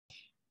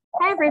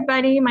Hi,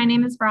 everybody. My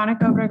name is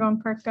Veronica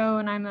Obregon-Perko,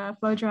 and I'm a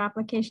FlowJo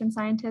application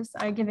scientist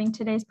giving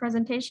today's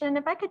presentation.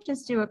 If I could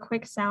just do a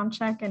quick sound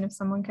check, and if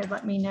someone could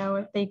let me know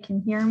if they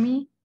can hear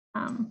me,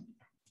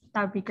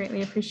 that would be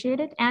greatly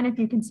appreciated. And if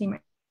you can see my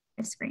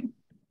screen.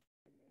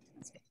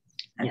 Okay.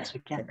 Yes,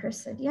 we can. So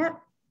Chris said,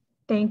 yep.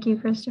 Thank you,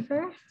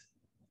 Christopher.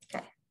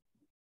 Okay.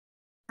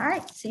 All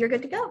right, so you're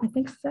good to go. I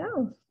think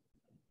so.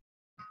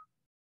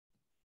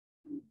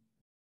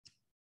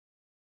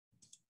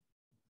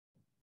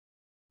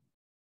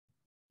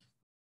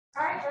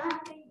 All right, John,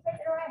 take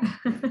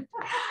it away.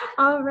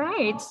 All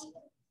right.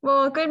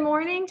 Well, good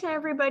morning to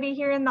everybody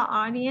here in the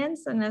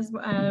audience, and as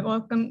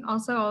welcome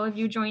also all of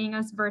you joining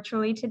us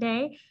virtually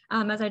today.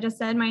 As I just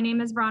said, my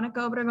name is Veronica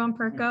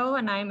Obregon-Perko,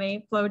 and I'm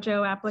a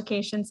FlowJo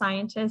application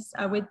scientist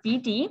with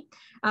BD.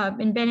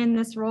 And been in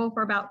this role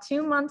for about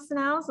 2 months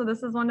now, so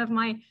this is one of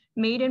my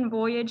maiden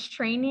voyage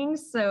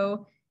trainings.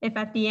 So if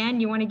at the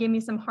end you want to give me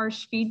some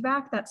harsh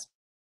feedback, that's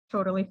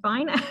totally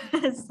fine.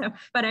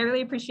 But I really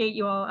appreciate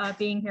you all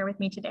being here with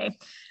me today.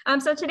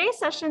 So today's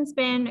session's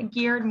been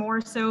geared more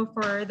so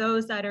for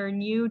those that are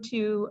new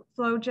to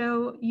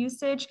FlowJo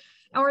usage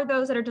or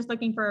those that are just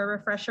looking for a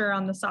refresher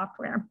on the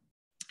software.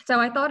 So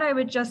I thought I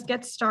would just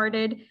get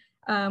started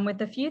with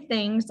a few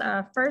things.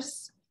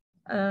 First,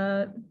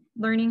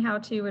 learning how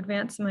to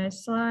advance my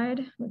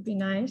slide would be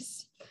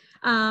nice.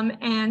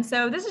 And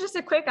so this is just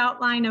a quick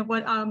outline of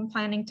what I'm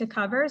planning to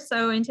cover.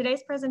 So in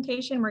today's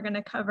presentation, we're going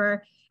to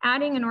cover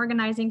adding and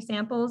organizing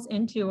samples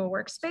into a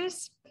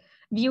workspace,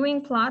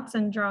 viewing plots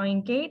and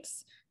drawing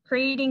gates,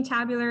 creating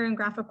tabular and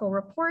graphical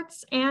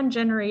reports, and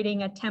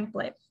generating a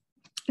template.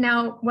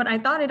 Now, what I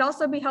thought it'd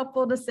also be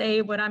helpful to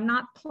say, what I'm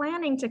not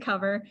planning to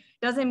cover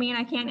doesn't mean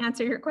I can't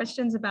answer your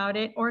questions about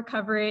it or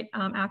cover it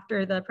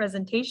after the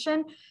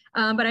presentation.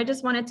 But I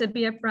just wanted to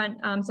be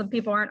upfront so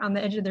people aren't on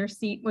the edge of their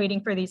seat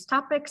waiting for these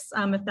topics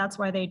if that's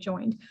why they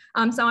joined.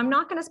 So I'm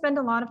not going to spend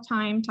a lot of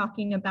time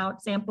talking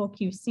about sample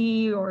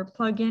QC or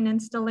plugin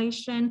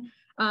installation,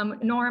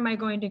 nor am I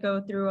going to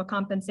go through a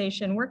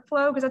compensation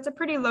workflow because that's a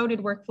pretty loaded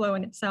workflow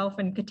in itself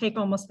and could take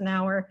almost an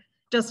hour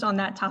just on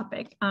that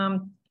topic.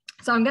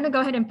 So I'm going to go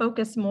ahead and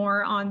focus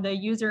more on the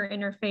user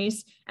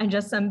interface and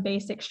just some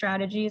basic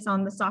strategies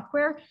on the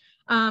software.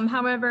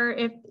 However,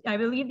 I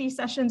believe these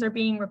sessions are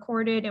being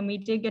recorded and we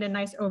did get a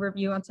nice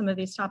overview on some of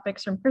these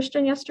topics from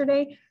Christian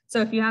yesterday. So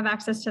if you have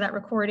access to that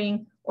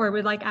recording or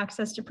would like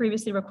access to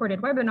previously recorded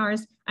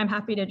webinars, I'm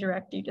happy to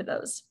direct you to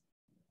those.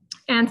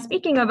 And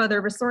speaking of other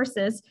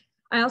resources,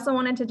 I also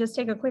wanted to just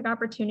take a quick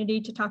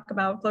opportunity to talk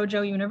about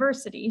FlowJo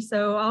University.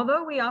 So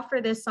although we offer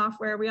this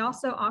software, we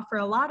also offer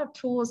a lot of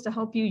tools to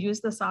help you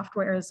use the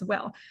software as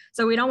well.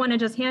 So we don't want to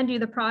just hand you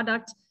the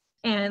product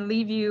and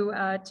leave you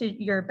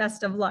to your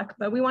best of luck,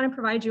 but we want to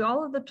provide you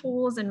all of the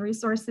tools and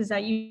resources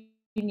that you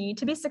need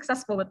to be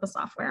successful with the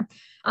software.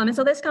 And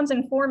so this comes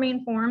in 4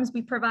 main forms.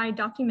 We provide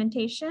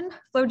documentation,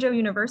 FlowJo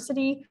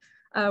University,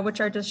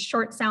 which are just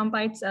short sound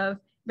bites of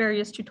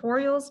various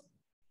tutorials.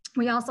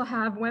 We also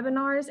have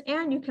webinars,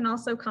 and you can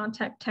also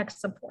contact tech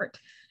support.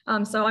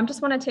 So I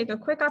just want to take a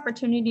quick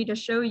opportunity to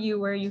show you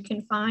where you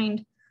can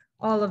find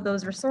all of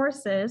those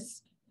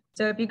resources.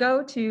 So if you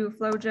go to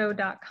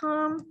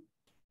flowjo.com,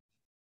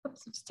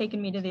 oops, it's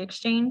taken me to the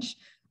Exchange.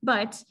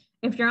 But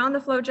if you're on the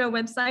FlowJo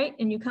website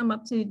and you come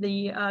up to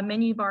the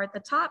menu bar at the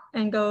top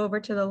and go over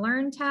to the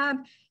Learn tab,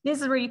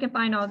 this is where you can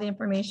find all the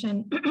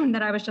information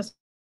that I was just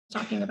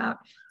talking about.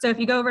 So if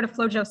you go over to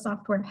FlowJo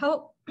Software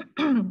Help,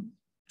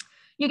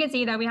 you can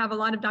see that we have a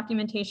lot of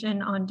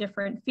documentation on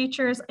different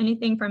features,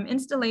 anything from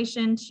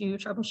installation to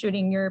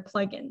troubleshooting your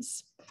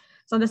plugins.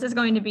 So this is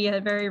going to be a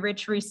very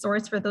rich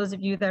resource for those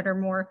of you that are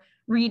more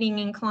reading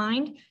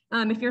inclined.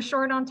 If you're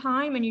short on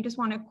time and you just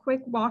want a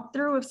quick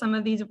walkthrough of some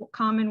of these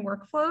common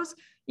workflows,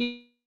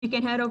 you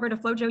can head over to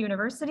FlowJo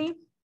University,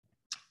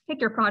 pick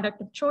your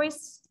product of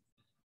choice.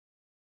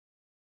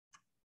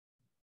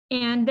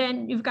 And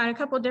then you've got a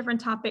couple of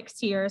different topics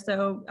here.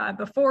 So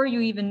before you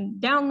even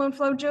download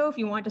FlowJo, if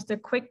you want just a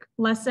quick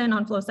lesson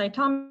on flow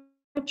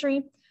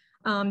cytometry,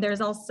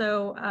 there's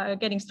also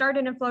getting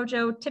started in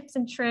FlowJo, tips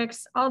and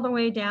tricks, all the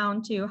way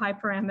down to high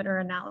parameter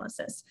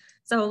analysis.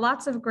 So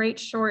lots of great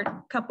short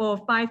couple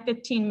of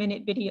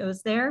 5-15-minute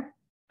videos there.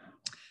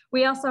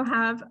 We also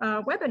have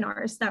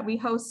webinars that we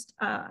host,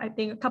 I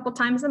think, a couple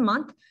times a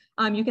month.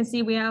 You can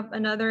see we have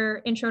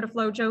another Intro to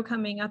FlowJo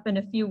coming up in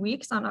a few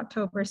weeks on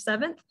October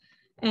 7th.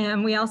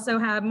 And we also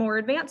have more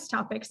advanced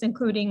topics,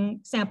 including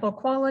sample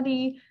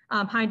quality,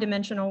 high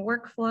dimensional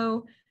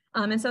workflow.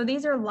 And so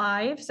these are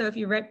live. So if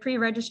you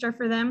pre-register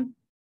for them,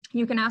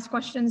 you can ask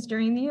questions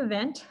during the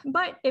event.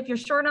 But if you're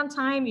short on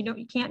time,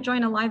 you can't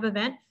join a live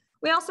event,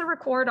 we also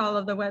record all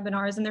of the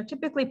webinars and they're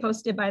typically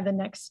posted by the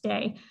next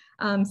day.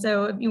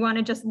 So if you want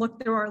to just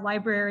look through our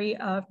library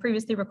of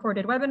previously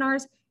recorded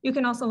webinars, you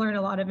can also learn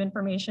a lot of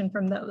information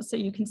from those. So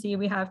you can see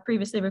we have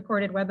previously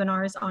recorded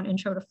webinars on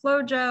Intro to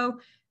FlowJo,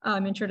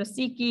 Intro to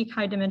SeatGeek,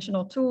 high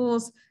dimensional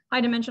tools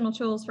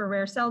for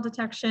rare cell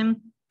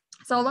detection.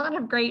 So a lot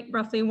of great,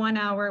 roughly 1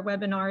 hour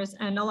webinars,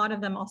 and a lot of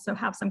them also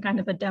have some kind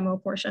of a demo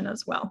portion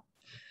as well.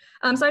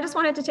 So I just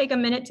wanted to take a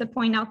minute to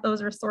point out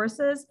those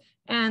resources.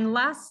 And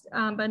last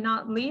but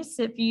not least,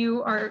 if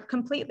you are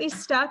completely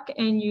stuck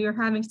and you're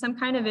having some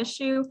kind of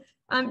issue,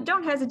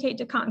 don't hesitate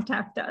to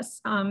contact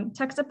us.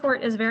 Tech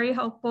support is very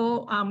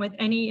helpful with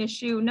any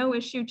issue, no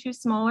issue too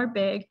small or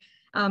big.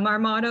 Our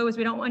motto is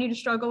we don't want you to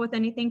struggle with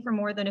anything for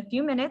more than a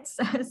few minutes.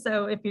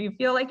 So if you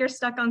feel like you're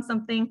stuck on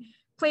something,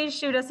 please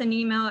shoot us an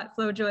email at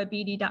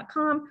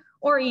flowjo@bd.com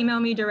or email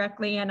me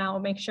directly and I'll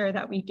make sure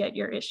that we get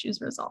your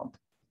issues resolved.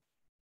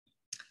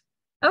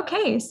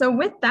 Okay, so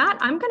with that,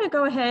 I'm going to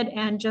go ahead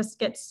and just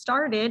get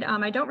started.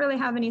 I don't really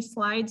have any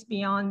slides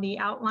beyond the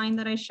outline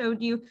that I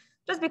showed you,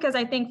 just because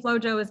I think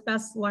FlowJo is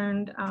best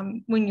learned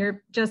when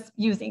you're just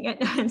using it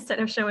instead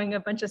of showing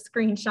a bunch of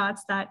screenshots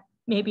that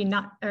maybe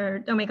not or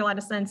don't make a lot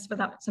of sense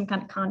without some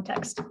kind of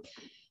context.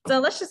 So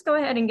let's just go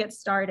ahead and get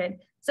started.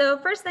 So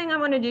first thing I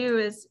want to do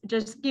is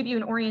just give you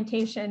an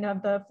orientation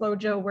of the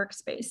FlowJo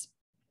workspace.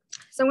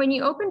 So when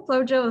you open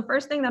FlowJo, the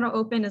first thing that'll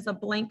open is a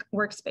blank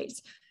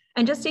workspace.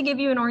 And just to give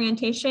you an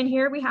orientation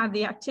here, we have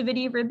the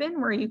activity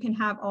ribbon where you can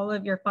have all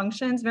of your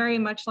functions, very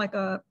much like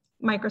a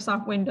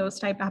Microsoft Windows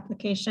type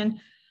application.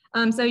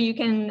 So you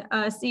can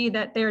see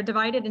that they're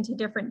divided into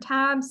different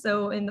tabs.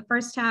 So in the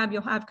first tab,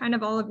 you'll have kind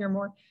of all of your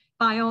more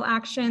file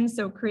actions.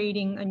 So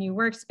creating a new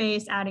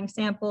workspace, adding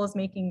samples,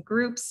 making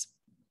groups.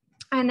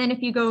 And then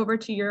if you go over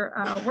to your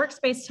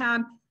workspace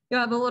tab, you'll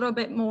have a little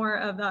bit more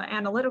of the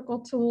analytical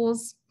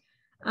tools.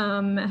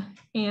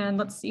 And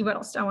let's see what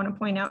else I want to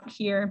point out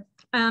here.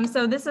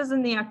 So this is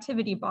in the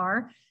activity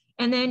bar.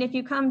 And then if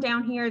you come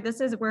down here,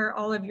 this is where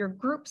all of your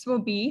groups will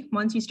be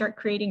once you start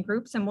creating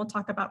groups, and we'll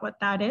talk about what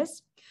that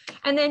is.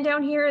 And then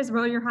down here is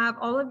where you have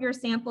all of your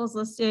samples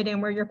listed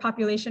and where your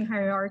population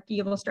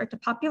hierarchy will start to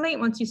populate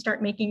once you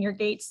start making your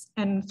gates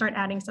and start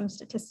adding some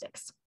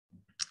statistics.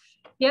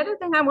 The other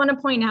thing I want to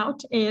point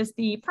out is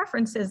the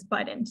preferences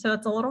button. So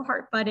it's a little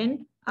heart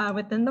button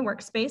within the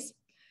workspace.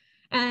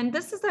 And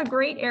this is a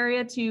great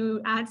area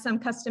to add some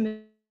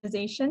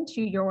customization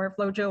to your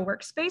FlowJo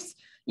workspace.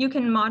 You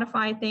can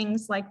modify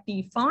things like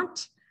the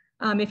font.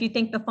 If you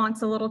think the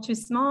font's a little too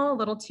small, a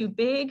little too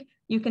big,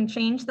 you can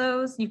change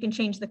those. You can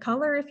change the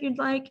color if you'd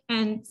like.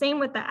 And same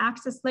with the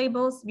axis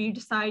labels. If you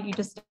decide you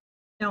just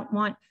don't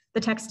want the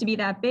text to be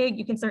that big,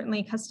 you can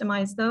certainly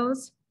customize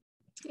those.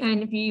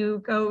 And if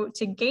you go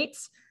to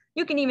gates,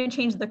 you can even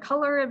change the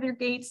color of your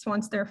gates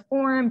once they're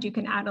formed. You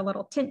can add a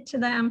little tint to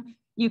them.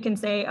 You can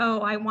say, oh,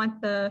 I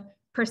want the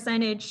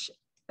percentage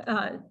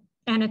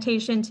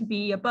annotation to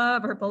be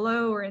above or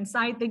below or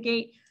inside the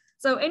gate.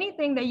 So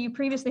anything that you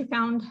previously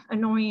found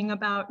annoying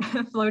about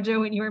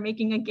FlowJo when you were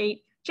making a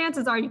gate,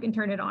 chances are you can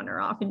turn it on or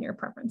off in your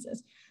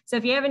preferences. So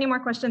if you have any more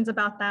questions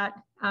about that,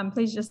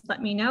 please just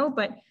let me know.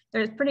 But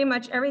there's pretty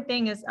much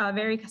everything is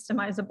very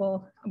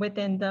customizable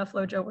within the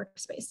FlowJo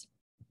workspace.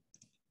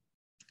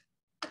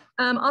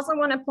 Also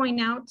want to point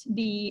out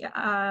the,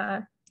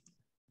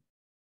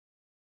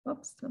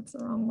 oops, that's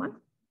the wrong one.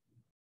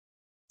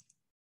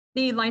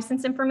 The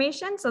license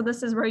information. So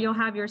this is where you'll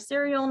have your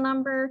serial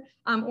number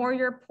or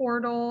your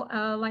portal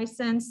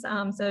license.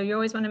 So you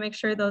always want to make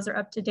sure those are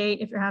up to date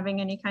if you're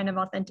having any kind of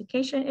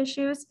authentication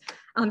issues.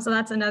 So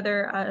that's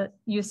another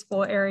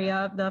useful area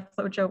of the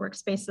FlowJo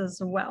workspace as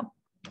well.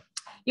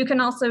 You can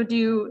also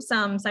do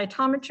some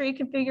cytometry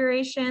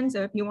configuration.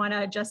 So if you want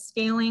to adjust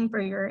scaling for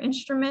your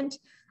instrument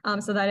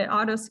so that it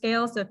auto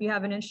scales. So if you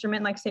have an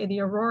instrument like say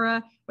the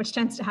Aurora, which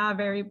tends to have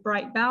very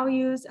bright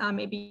values,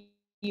 maybe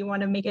you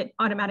want to make it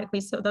automatically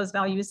so those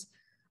values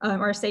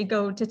or say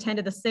go to 10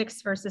 to the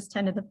 6th versus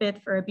 10 to the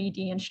 5th for a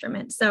BD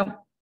instrument. So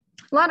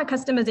a lot of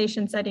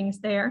customization settings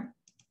there,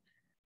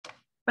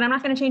 but I'm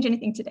not going to change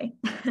anything today,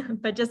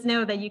 but just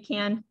know that you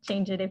can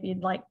change it if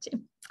you'd like to.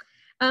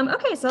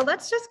 Okay, so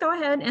let's just go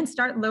ahead and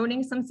start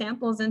loading some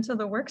samples into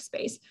the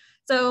workspace.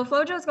 So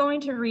FlowJo is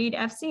going to read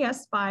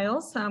FCS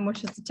files,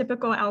 which is the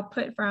typical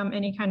output from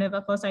any kind of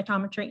a flow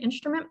cytometry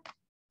instrument.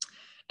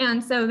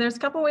 And so there's a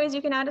couple ways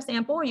you can add a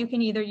sample. You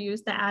can either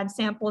use the Add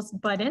Samples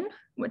button,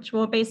 which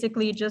will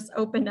basically just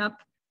open up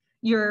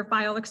your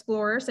file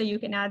explorer so you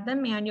can add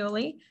them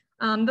manually.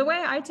 The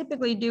way I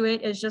typically do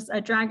it is just a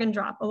drag and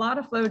drop. A lot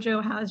of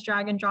FlowJo has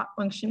drag and drop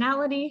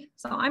functionality.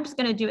 So I'm just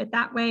going to do it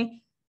that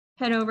way.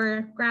 Head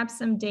over, grab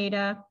some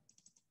data,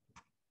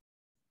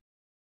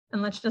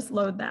 and let's just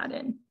load that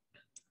in.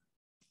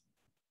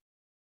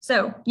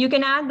 So you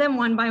can add them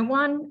one by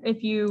one.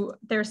 If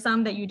there's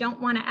some that you don't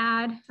want to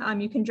add,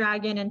 you can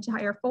drag in into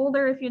your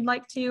folder if you'd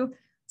like to.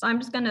 So I'm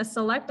just going to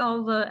select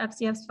all the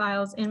FCS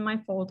files in my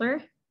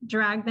folder,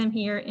 drag them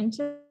here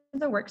into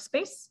the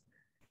workspace.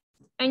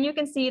 And you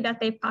can see that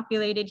they've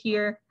populated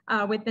here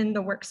within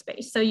the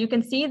workspace. So you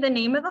can see the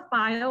name of the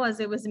file as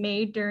it was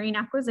made during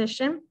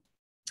acquisition.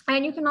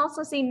 And you can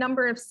also see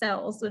number of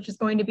cells, which is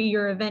going to be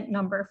your event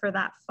number for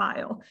that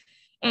file.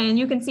 And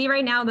you can see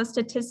right now the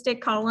statistic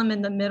column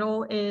in the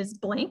middle is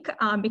blank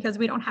because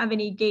we don't have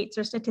any gates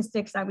or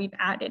statistics that we've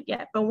added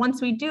yet. But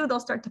once we do, they'll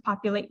start to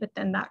populate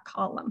within that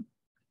column.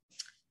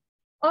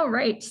 All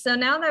right, so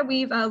now that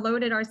we've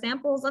loaded our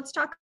samples, let's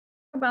talk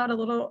about a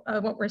little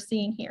what we're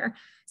seeing here.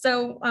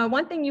 So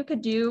one thing you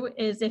could do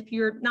is, if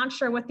you're not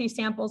sure what these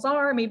samples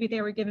are, maybe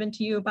they were given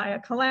to you by a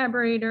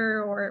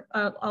collaborator or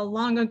a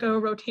long ago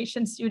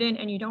rotation student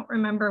and you don't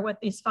remember what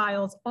these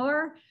files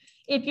are,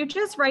 if you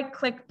just right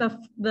click the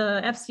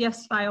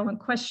FCS file in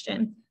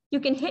question, you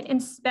can hit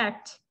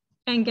inspect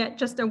and get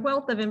just a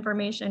wealth of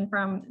information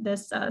from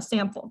this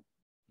sample.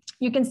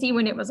 You can see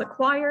when it was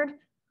acquired,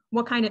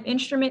 what kind of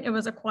instrument it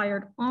was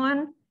acquired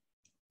on,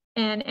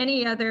 and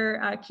any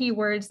other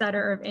keywords that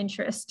are of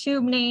interest.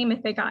 Tube name,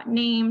 if it got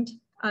named,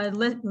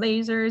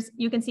 lasers.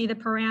 You can see the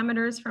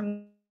parameters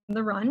from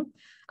the run.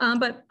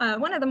 But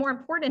one of the more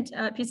important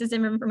pieces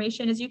of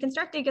information is you can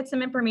start to get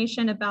some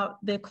information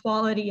about the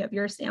quality of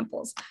your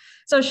samples.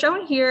 So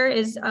shown here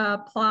is a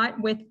plot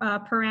with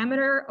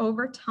parameter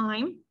over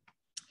time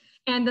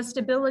and the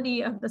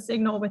stability of the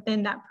signal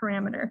within that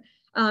parameter.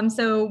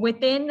 So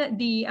within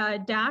the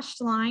dashed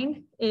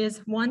line is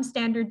 1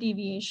 standard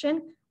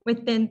deviation.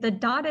 Within the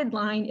dotted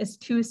line is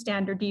 2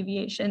 standard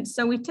deviations.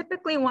 So we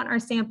typically want our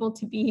sample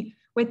to be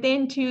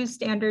within 2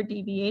 standard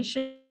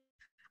deviations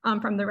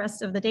from the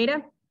rest of the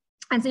data.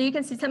 And so you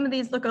can see some of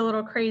these look a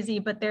little crazy,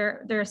 but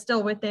they're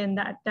still within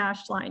that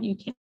dashed line. You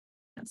can't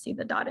see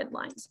the dotted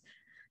lines.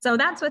 So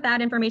that's what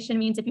that information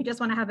means if you just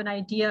want to have an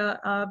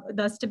idea of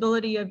the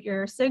stability of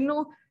your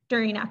signal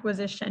during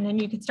acquisition.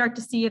 And you can start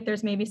to see if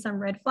there's maybe some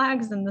red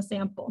flags in the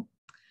sample.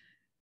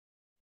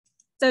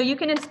 So you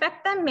can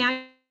inspect them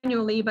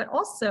manually, but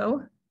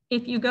also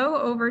if you go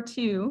over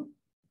to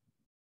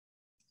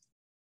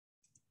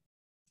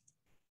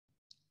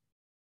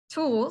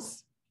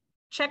Tools,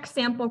 check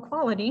sample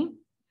quality,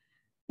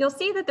 you'll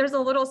see that there's a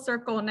little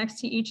circle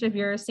next to each of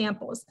your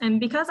samples. And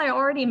because I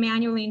already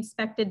manually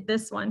inspected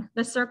this one,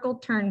 the circle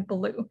turned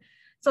blue.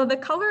 So the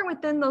color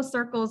within those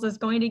circles is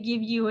going to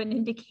give you an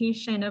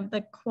indication of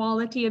the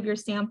quality of your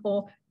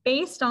sample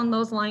based on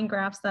those line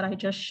graphs that I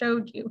just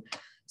showed you.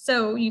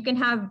 So you can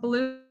have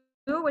blue,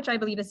 which I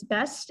believe is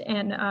best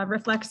and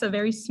reflects a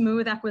very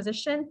smooth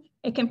acquisition.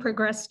 It can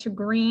progress to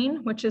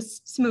green, which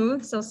is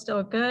smooth, so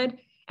still good.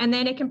 And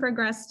then it can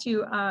progress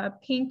to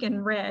pink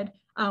and red,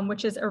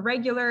 which is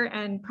irregular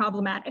and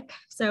problematic.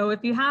 So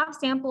if you have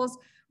samples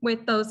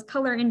with those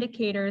color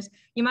indicators,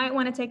 you might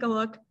want to take a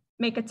look,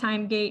 make a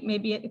time gate,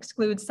 maybe it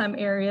excludes some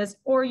areas,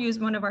 or use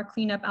one of our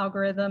cleanup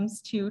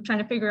algorithms to try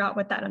to figure out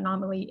what that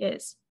anomaly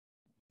is.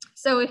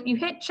 So if you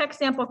hit check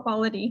sample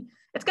quality,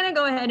 it's going to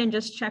go ahead and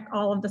just check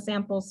all of the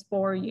samples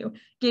for you,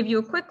 give you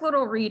a quick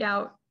little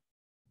readout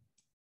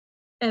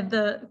of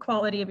the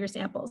quality of your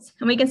samples.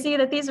 And we can see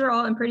that these are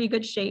all in pretty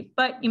good shape,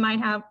 but you might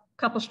have a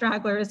couple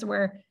stragglers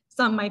where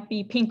some might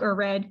be pink or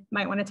red,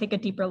 might want to take a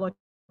deeper look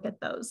at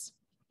those.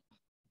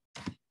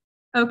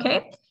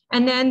 Okay,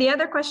 and then the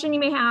other question you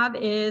may have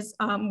is,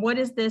 what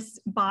is this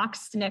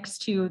box next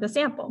to the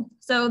sample?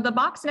 So the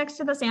box next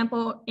to the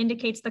sample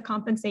indicates the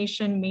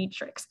compensation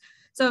matrix.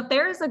 So if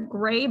there is a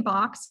gray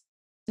box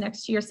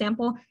next to your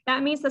sample,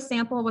 that means the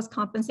sample was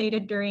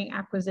compensated during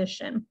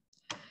acquisition.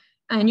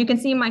 And you can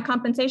see my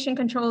compensation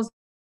controls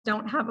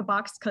don't have a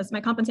box because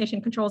my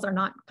compensation controls are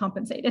not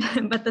compensated,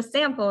 but the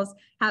samples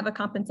have a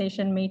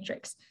compensation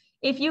matrix.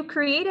 If you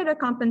created a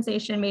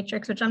compensation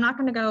matrix, which I'm not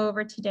going to go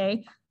over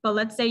today, but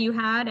let's say you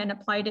had and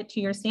applied it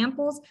to your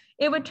samples,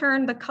 it would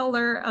turn the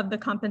color of the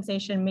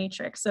compensation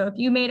matrix. So if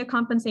you made a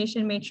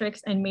compensation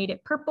matrix and made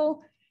it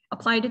purple,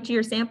 applied it to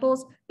your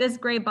samples, this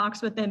gray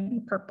box would then be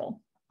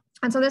purple.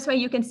 And so this way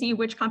you can see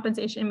which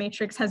compensation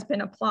matrix has been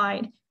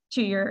applied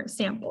to your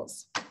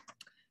samples.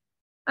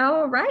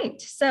 All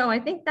right, so I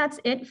think that's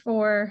it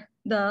for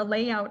the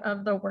layout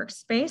of the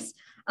workspace.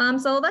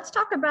 So let's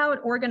talk about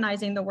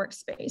organizing the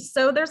workspace.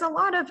 So there's a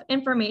lot of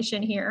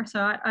information here.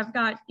 So I've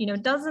got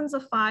dozens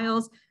of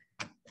files,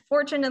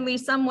 fortunately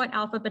somewhat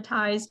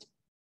alphabetized,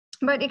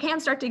 but it can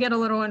start to get a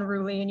little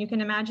unruly. And you can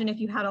imagine if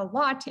you had a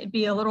lot, it'd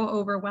be a little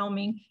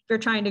overwhelming if you're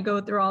trying to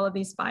go through all of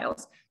these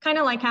files. Kind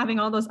of like having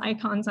all those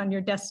icons on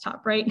your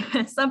desktop, right?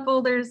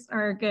 Subfolders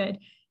are good.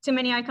 Too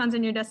many icons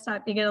on your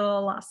desktop, you get a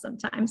little lost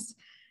sometimes.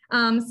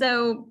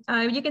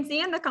 You can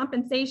see in the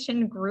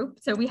compensation group,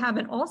 so we have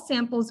an all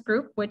samples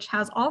group, which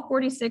has all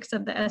 46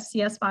 of the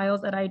SCS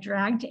files that I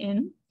dragged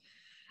in.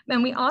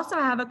 Then we also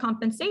have a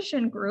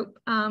compensation group,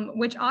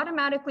 which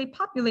automatically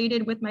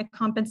populated with my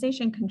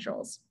compensation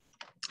controls.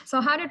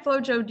 So how did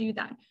FlowJo do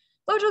that?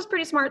 FlowJo is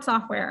pretty smart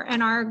software,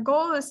 and our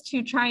goal is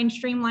to try and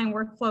streamline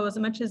workflow as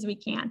much as we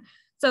can.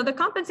 So the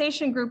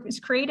compensation group is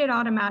created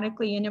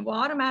automatically, and it will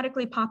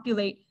automatically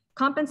populate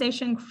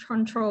compensation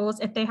controls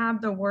if they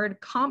have the word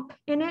comp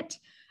in it.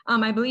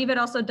 I believe it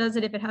also does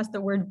it if it has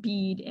the word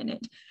bead in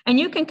it. And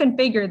you can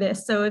configure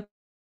this. So if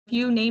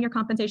you name your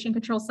compensation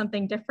controls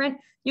something different,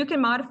 you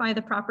can modify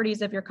the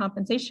properties of your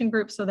compensation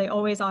group so they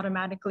always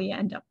automatically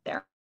end up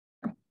there.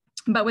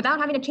 But without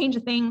having to change a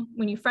thing,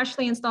 when you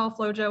freshly install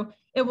FlowJo,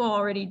 it will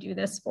already do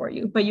this for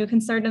you, but you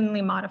can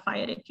certainly modify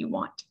it if you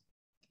want.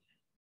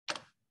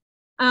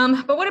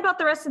 But what about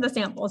the rest of the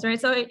samples, right?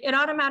 So it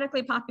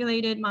automatically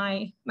populated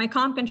my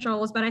comp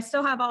controls, but I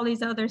still have all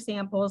these other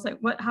samples.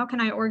 Like how can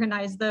I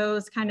organize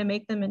those, kind of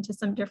make them into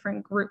some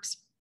different groups?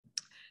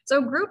 So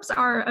groups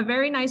are a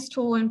very nice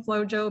tool in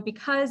FlowJo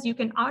because you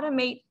can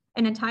automate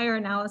an entire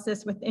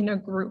analysis within a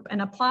group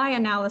and apply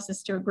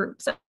analysis to a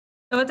group. So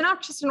it's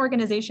not just an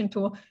organization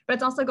tool, but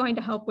it's also going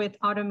to help with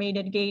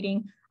automated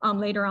gating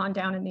later on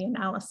down in the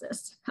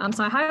analysis.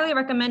 So I highly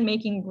recommend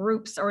making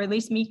groups, or at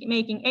least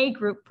making a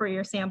group for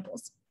your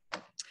samples.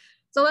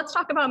 So let's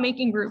talk about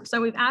making groups.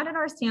 So we've added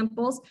our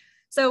samples.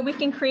 So we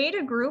can create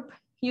a group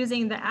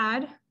using the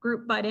add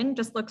group button,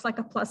 just looks like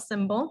a plus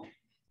symbol.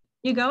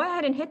 You go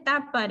ahead and hit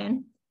that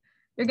button.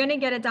 You're going to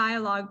get a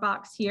dialog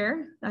box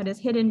here that is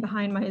hidden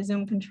behind my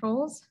Zoom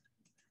controls.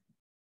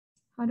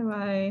 How do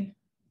I,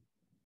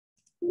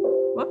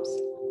 whoops,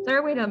 is there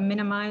a way to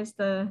minimize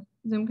the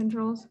Zoom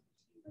controls?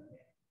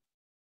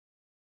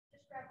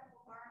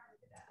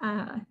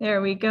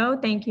 There we go.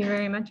 Thank you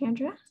very much,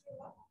 Andrea.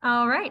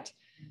 All right.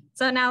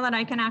 So now that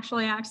I can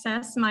actually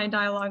access my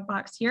dialog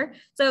box here.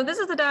 So this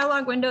is the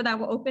dialog window that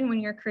will open when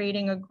you're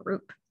creating a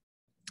group.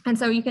 And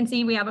so you can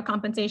see we have a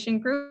compensation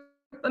group,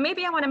 but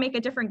maybe I want to make a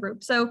different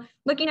group. So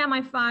looking at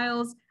my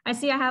files, I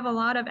see I have a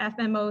lot of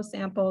FMO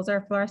samples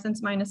or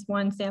fluorescence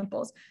 -1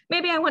 samples.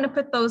 Maybe I want to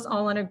put those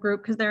all in a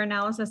group because their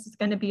analysis is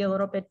going to be a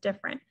little bit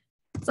different.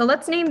 So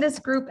let's name this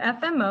group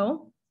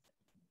FMO.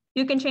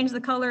 You can change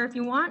the color if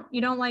you want.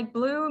 You don't like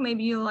blue,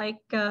 maybe you like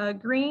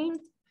green.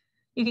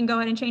 You can go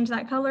ahead and change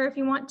that color if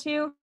you want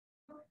to.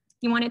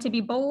 You want it to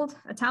be bold,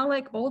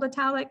 italic, bold,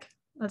 italic.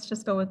 Let's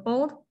just go with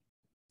bold.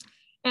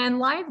 And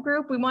live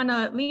group, we want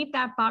to leave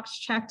that box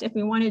checked if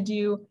we want to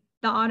do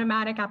the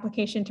automatic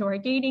application to our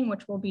gating,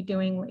 which we'll be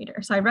doing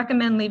later. So I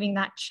recommend leaving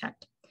that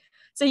checked.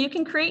 So you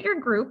can create your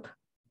group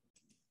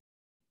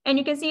and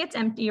you can see it's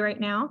empty right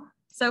now.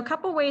 So a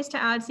couple ways to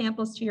add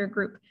samples to your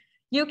group.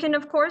 You can,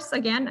 of course,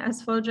 again,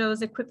 as FlowJo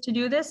is equipped to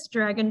do this,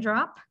 drag and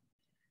drop.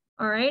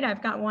 All right,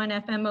 I've got one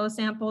FMO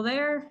sample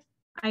there.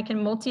 I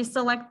can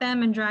multi-select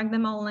them and drag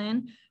them all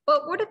in.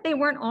 But what if they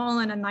weren't all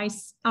in a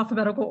nice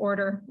alphabetical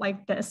order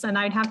like this? And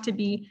I'd have to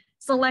be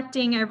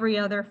selecting every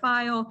other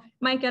file,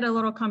 might get a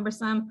little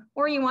cumbersome,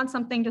 or you want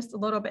something just a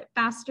little bit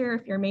faster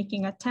if you're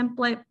making a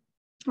template,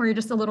 or you're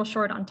just a little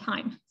short on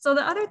time. So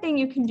the other thing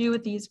you can do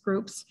with these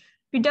groups,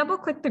 if you double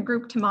click the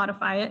group to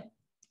modify it,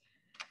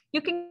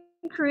 you can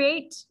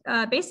create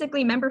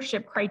basically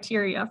membership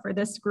criteria for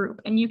this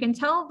group. And you can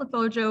tell the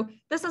FlowJo,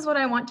 this is what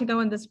I want to go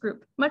in this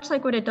group, much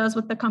like what it does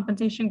with the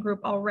compensation group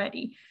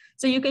already.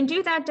 So you can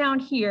do that down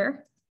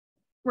here,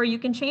 where you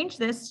can change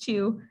this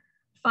to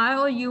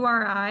file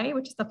URI,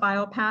 which is the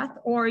file path,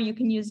 or you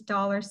can use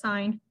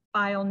 $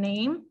 file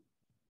name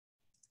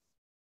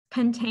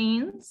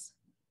contains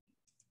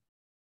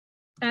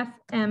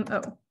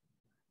FMO.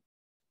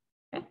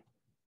 Okay.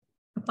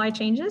 Apply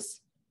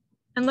changes.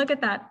 And look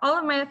at that. All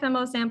of my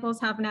FMO samples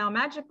have now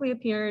magically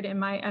appeared in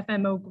my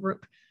FMO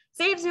group.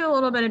 Saves you a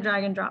little bit of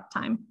drag and drop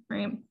time,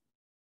 right?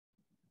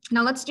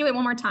 Now let's do it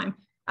one more time.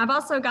 I've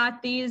also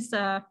got these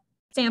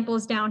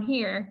samples down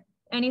here.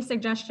 Any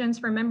suggestions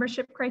for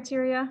membership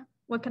criteria?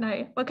 What could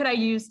I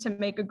use to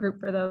make a group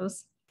for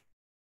those?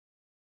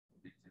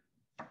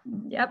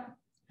 Yep.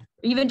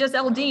 Even just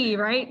LD,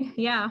 right?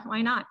 Yeah,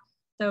 why not?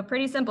 So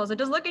pretty simple. So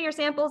just look at your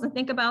samples and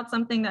think about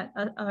something that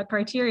a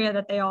criteria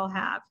that they all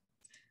have.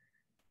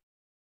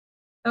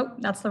 Oh,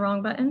 that's the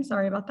wrong button.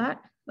 Sorry about that.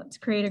 Let's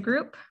create a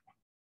group.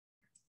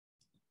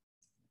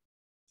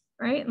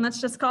 Right, and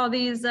let's just call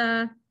these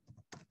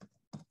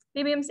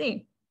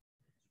PBMC.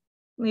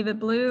 Leave it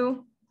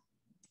blue.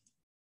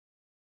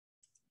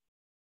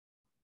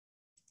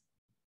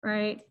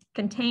 Right,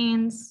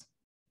 contains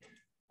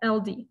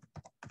LD.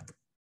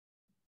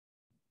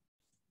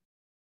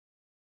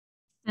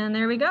 And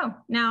there we go.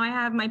 Now I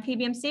have my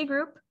PBMC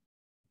group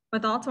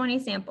with all 20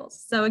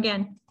 samples. So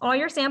again, all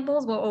your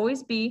samples will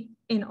always be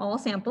in all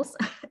samples.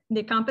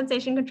 The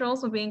compensation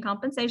controls will be in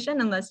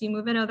compensation unless you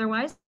move it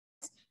otherwise.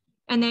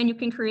 And then you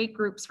can create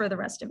groups for the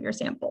rest of your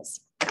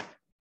samples.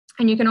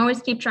 And you can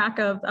always keep track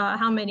of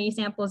how many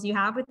samples you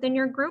have within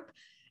your group.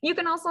 You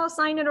can also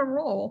assign it a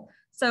role.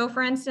 So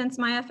for instance,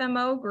 my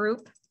FMO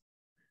group,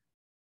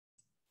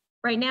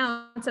 right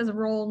now it says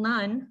role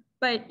none,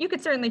 but you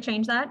could certainly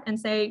change that and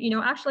say, you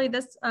know, actually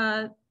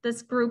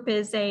this group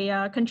is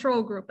a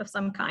control group of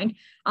some kind.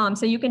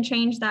 So you can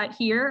change that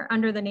here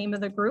under the name of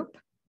the group,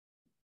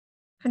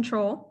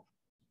 control,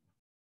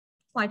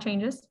 apply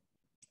changes.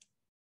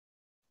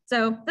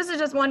 So this is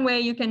just one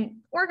way you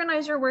can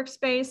organize your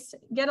workspace,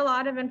 get a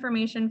lot of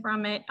information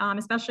from it,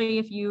 especially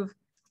if you've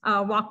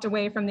walked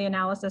away from the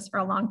analysis for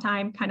a long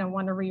time, kind of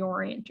want to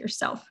reorient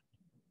yourself.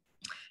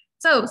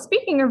 So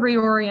speaking of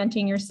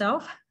reorienting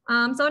yourself,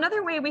 so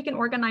another way we can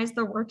organize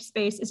the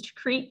workspace is to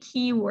create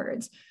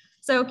keywords.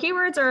 So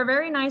keywords are a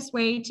very nice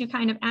way to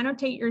kind of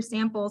annotate your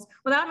samples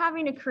without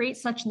having to create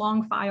such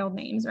long file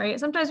names, right?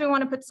 Sometimes we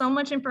want to put so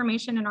much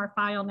information in our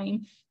file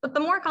name, but the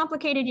more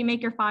complicated you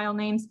make your file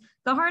names,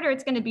 the harder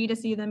it's going to be to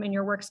see them in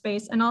your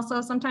workspace. And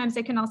also sometimes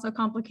it can also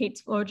complicate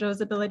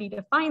FlowJo's ability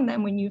to find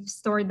them when you've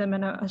stored them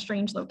in a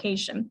strange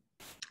location.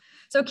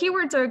 So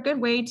keywords are a good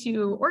way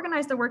to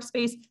organize the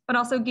workspace, but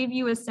also give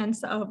you a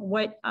sense of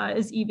what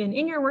is even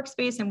in your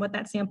workspace and what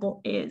that sample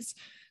is.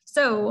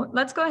 So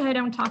let's go ahead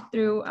and talk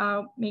through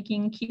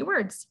making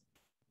keywords.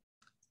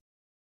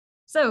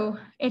 So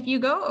if you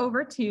go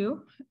over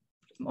to,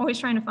 I'm always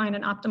trying to find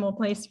an optimal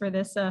place for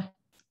this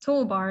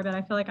toolbar, but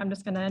I feel like I'm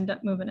just going to end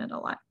up moving it a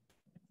lot.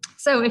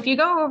 So if you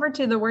go over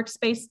to the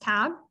workspace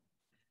tab,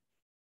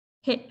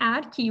 hit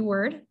add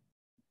keyword.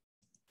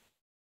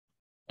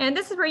 And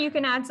this is where you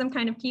can add some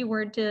kind of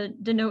keyword to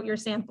denote your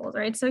samples,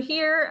 right? So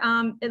here,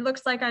 it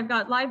looks like I've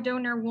got live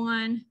donor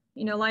 1,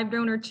 you know, live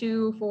donor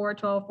 2, 4,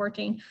 12,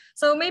 14.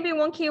 So maybe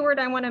one keyword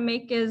I want to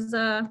make is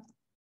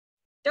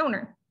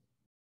donor.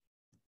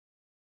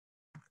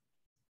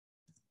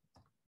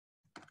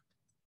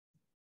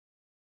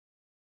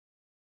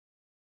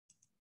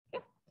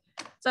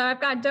 So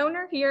I've got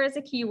donor here as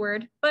a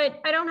keyword,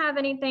 but I don't have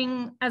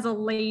anything as a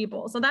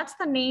label. So that's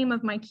the name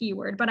of my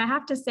keyword, but I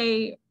have to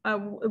say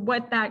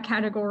what that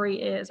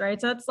category is, right?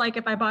 So it's like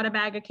if I bought a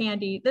bag of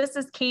candy, this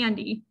is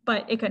candy,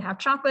 but it could have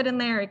chocolate in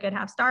there. It could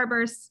have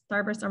Starbursts.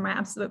 Starbursts are my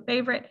absolute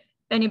favorite.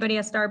 If anybody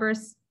has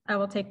Starbursts, I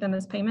will take them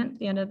as payment at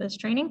the end of this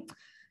training.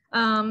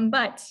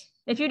 But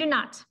if you do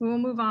not, we will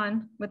move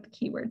on with the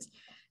keywords.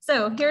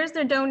 So here's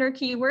the donor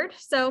keyword.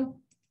 So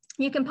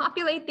you can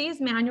populate these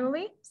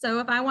manually. So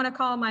if I want to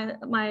call my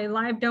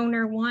live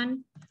donor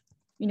 1,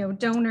 you know,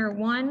 donor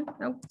 1,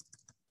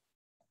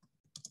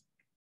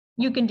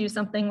 you can do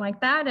something like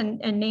that and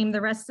name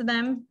the rest of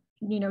them,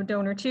 you know,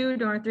 donor 2,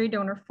 donor 3,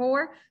 donor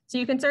 4. So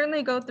you can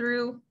certainly go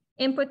through,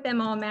 input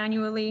them all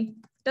manually.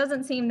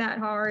 Doesn't seem that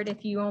hard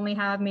if you only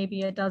have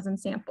maybe a dozen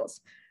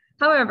samples.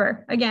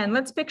 However, again,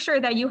 let's picture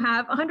that you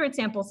have 100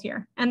 samples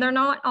here and they're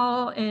not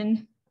all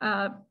in,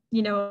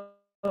 you know,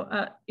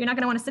 you're not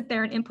going to want to sit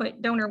there and input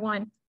donor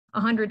 1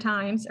 100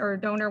 times or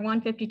donor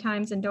 1 50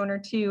 times and donor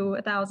 2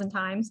 1,000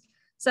 times.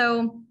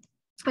 So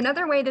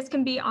another way this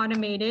can be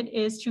automated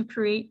is to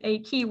create a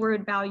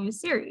keyword value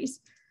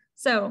series.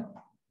 So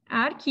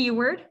add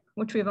keyword,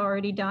 which we've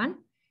already done.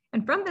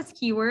 And from this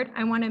keyword,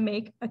 I want to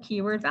make a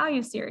keyword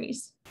value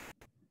series.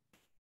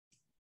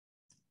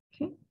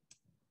 Okay.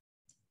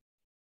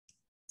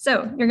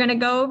 So you're going to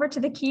go over to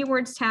the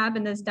keywords tab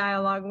in this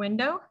dialog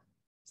window.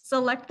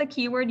 Select the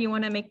keyword you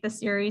want to make the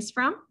series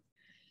from.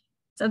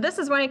 So this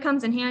is when it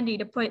comes in handy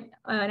to put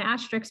an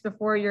asterisk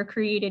before your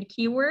created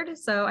keyword.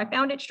 So I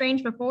found it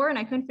strange before and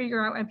I couldn't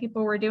figure out why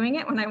people were doing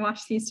it when I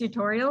watched these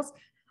tutorials.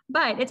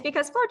 But it's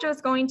because FlowJo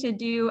is going to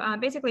do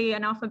basically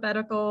an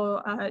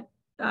alphabetical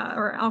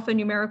or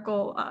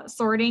alphanumerical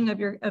sorting of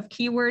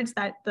keywords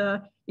that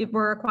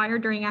were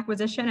acquired during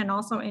acquisition and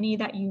also any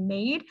that you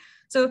made.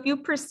 So if you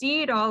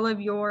precede all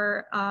of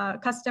your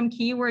custom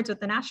keywords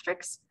with an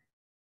asterisk,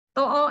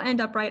 they'll all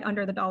end up right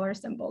under the dollar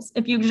symbols.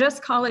 If you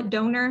just call it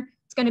donor,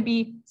 it's going to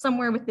be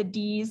somewhere with the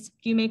D's.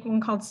 If you make one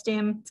called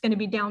stim, it's going to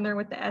be down there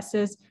with the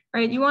S's,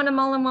 right? You want them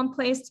all in one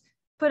place,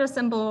 put a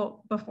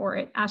symbol before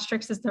it.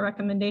 Asterisk is the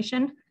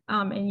recommendation,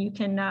 and you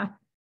can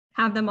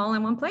have them all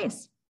in one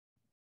place.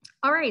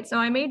 All right, so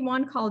I made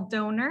one called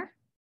donor.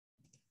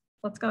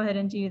 Let's go ahead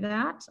and do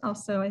that.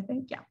 Also, I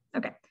think, yeah,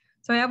 okay.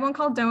 So I have one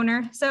called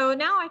donor. So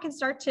now I can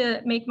start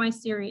to make my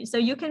series. So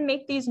you can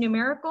make these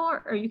numerical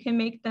or you can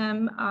make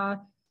them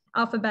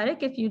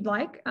alphabetic if you'd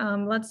like.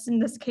 Let's in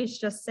this case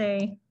just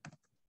say,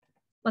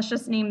 let's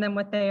just name them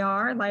what they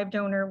are. Live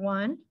donor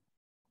 1,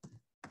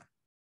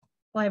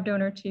 live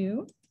donor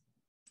 2,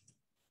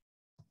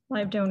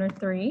 live donor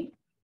 3.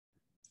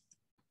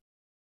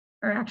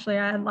 Or actually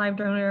I had live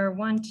donor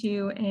 1,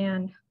 2,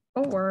 and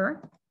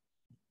 4.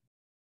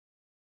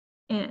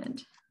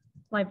 And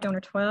live donor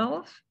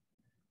 12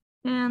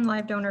 and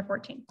live donor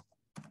 14.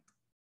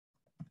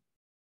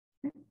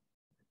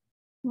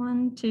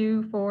 1,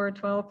 2, 4,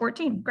 12,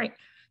 14. Great.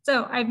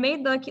 So I've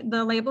made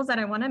the labels that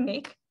I want to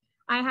make.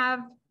 I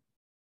have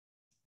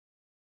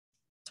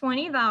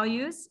 20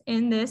 values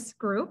in this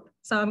group.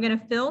 So I'm going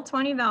to fill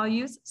 20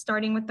 values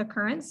starting with the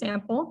current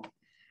sample.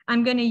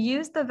 I'm going to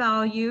use the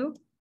value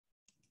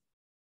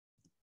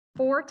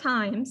 4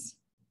 times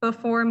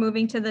before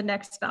moving to the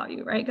next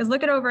value, right? Because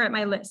look over at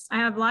my list. I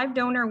have live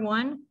donor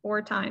 1,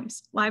 4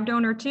 times, live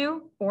donor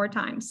 2, 4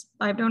 times,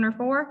 live donor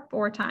 4,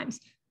 4 times.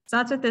 So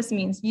that's what this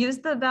means. Use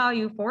the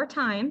value 4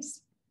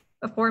 times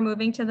before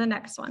moving to the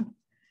next one.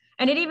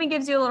 And it even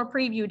gives you a little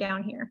preview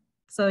down here.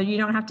 So you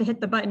don't have to hit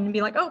the button and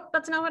be like, oh,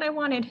 that's not what I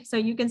wanted. So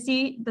you can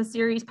see the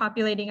series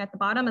populating at the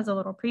bottom as a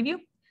little preview.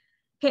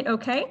 Hit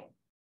OK.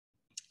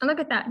 And look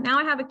at that. Now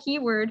I have a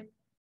keyword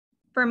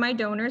for my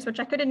donors, which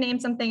I could have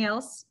named something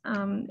else.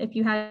 If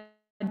you had,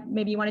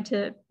 maybe you wanted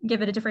to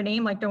give it a different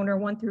name, like donor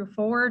 1 through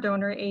 4,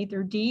 donor A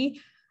through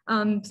D.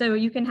 So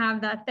you can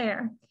have that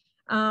there.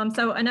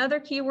 So another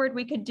keyword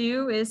we could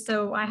do is,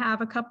 so I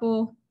have a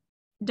couple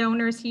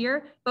donors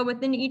here, but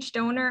within each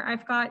donor,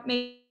 I've got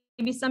maybe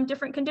some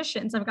different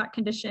conditions. I've got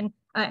condition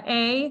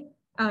A,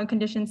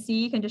 condition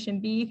C, condition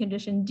B,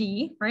 condition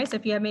D, right? So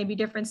if you have maybe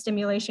different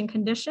stimulation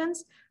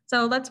conditions.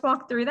 So let's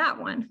walk through that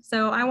one.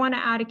 So I want to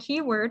add a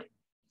keyword,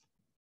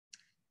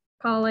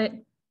 call it,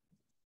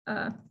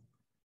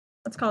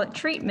 let's call it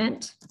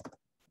treatment.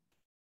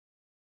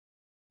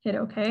 Hit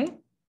OK.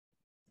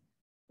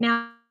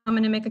 Now I'm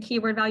going to make a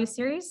keyword value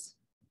series.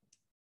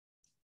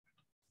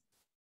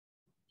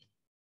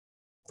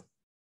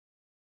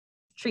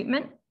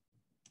 treatment.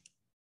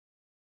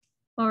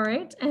 All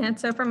right, and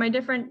so for my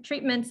different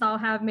treatments, I'll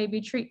have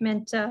maybe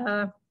treatment,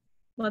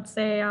 let's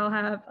say I'll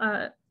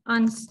have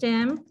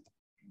unstim,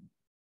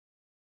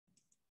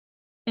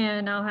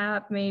 and I'll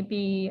have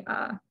maybe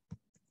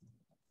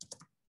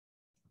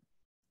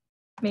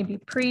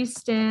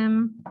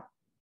pre-stim.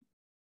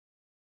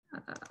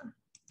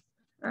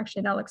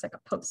 Actually, that looks like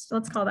a post.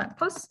 Let's call that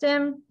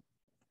post-stim.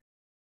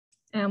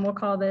 And we'll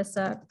call this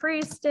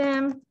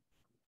pre-stim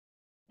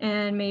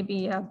and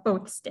maybe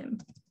both stim.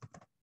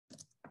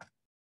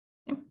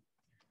 Okay.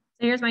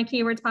 So here's my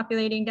keywords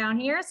populating down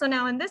here. So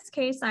now in this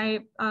case,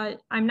 I'm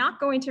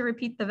not going to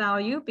repeat the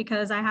value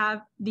because I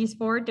have these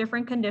 4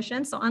 different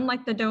conditions. So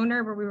unlike the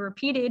donor where we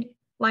repeated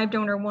live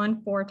donor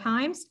 1 4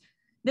 times,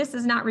 this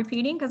is not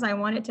repeating because I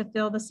want it to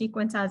fill the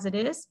sequence as it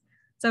is.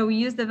 So we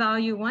use the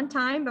value 1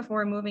 time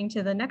before moving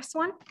to the next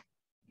one.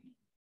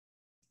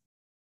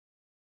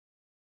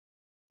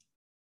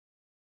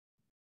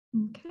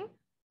 Okay,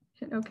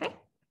 hit OK.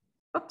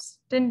 Oops,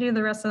 didn't do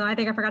the rest of them. I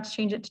think I forgot to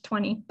change it to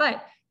 20, but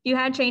if you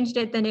had changed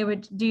it, then it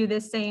would do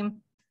this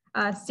same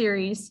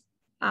series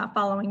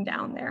following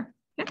down there.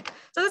 Okay.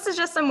 So this is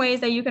just some ways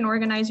that you can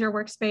organize your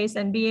workspace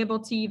and be able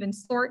to even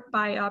sort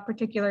by a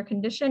particular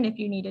condition if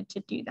you needed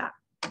to do that.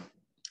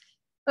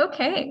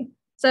 Okay.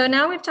 So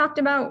now we've talked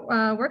about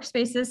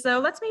workspaces. So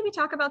let's maybe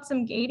talk about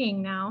some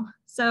gating now.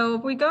 So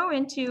if we go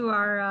into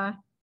our, I'm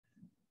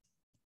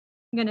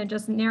going to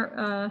just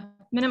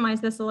minimize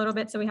this a little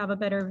bit so we have a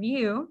better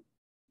view.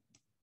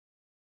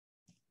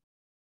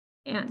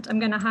 And I'm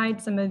going to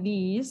hide some of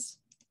these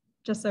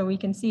just so we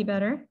can see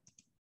better.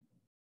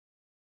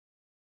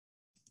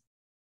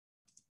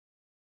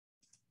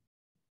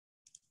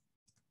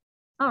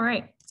 All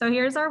right, so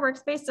here's our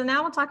workspace. So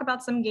now we'll talk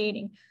about some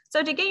gating.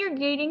 So to get your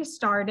gating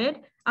started,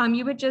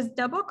 you would just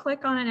double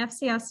click on an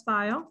FCS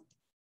file.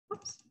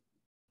 Oops.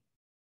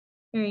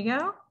 There you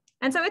go.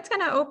 And so it's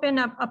going to open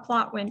up a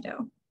plot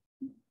window.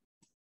 I'm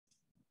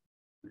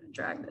going to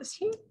drag this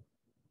here.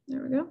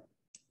 There we go.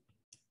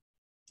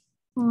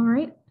 All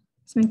right,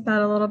 let's make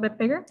that a little bit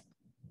bigger.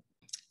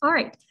 All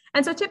right,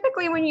 and so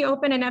typically when you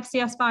open an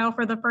FCS file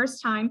for the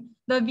first time,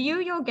 the view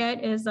you'll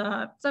get is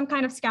some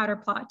kind of scatter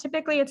plot.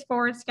 Typically it's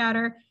forward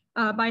scatter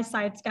by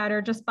side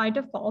scatter just by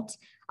default.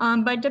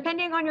 But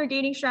depending on your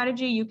gating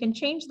strategy, you can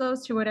change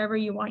those to whatever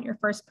you want your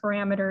first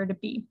parameter to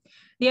be.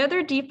 The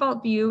other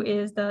default view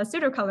is the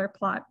pseudocolor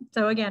plot.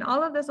 So again,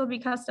 all of this will be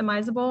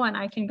customizable and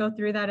I can go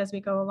through that as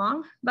we go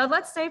along. But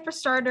let's say for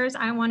starters,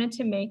 I wanted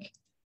to make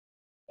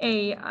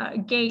a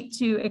gate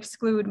to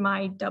exclude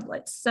my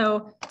doublets.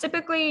 So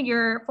typically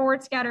your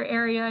forward scatter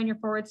area and your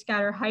forward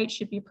scatter height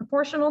should be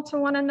proportional to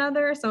one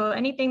another. So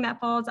anything that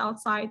falls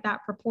outside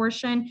that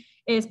proportion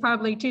is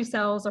probably 2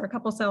 cells or a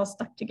couple cells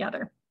stuck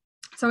together.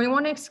 So we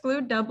want to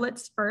exclude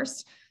doublets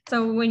first.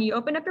 So when you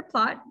open up your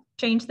plot,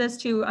 change this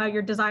to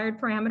your desired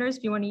parameters.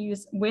 If you want to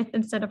use width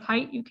instead of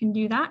height, you can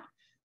do that.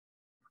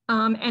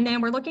 And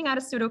then we're looking at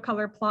a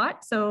pseudocolor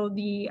plot. So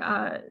the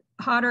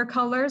hotter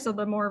color, so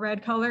the more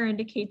red color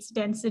indicates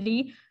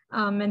density.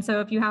 And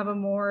so if you have a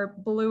more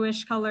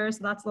bluish color, so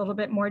that's a little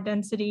bit more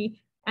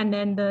density. And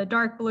then the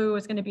dark blue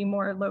is going to be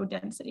more low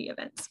density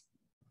events.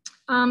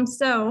 In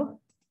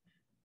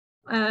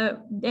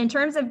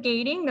terms of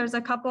gating, there's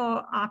a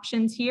couple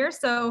options here.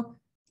 So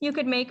you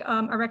could make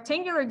a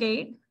rectangular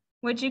gate,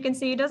 which you can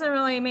see doesn't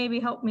really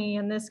maybe help me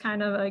in this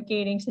kind of a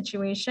gating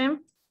situation.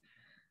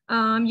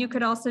 You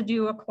could also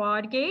do a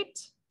quad gate,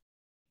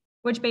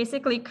 which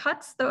basically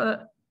cuts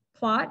the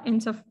plot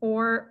into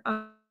 4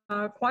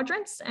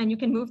 quadrants, and you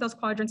can move those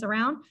quadrants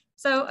around.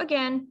 So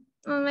again,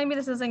 maybe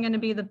this isn't going to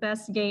be the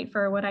best gate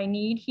for what I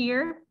need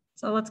here.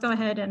 So let's go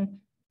ahead and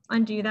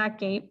undo that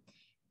gate.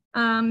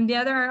 The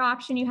other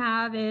option you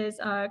have is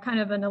kind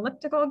of an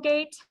elliptical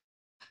gate.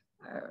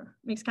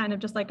 Makes kind of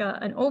just like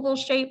an oval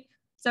shape.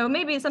 So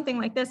maybe something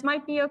like this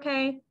might be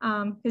okay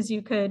because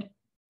you could,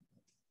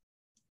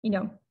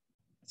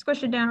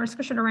 squish it down or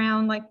squish it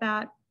around like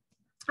that.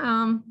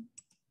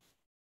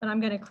 But I'm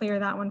going to clear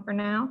that one for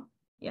now.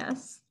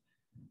 Yes.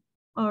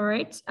 All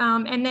right.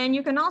 And then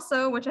you can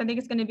also, which I think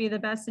is going to be the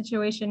best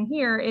situation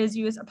here, is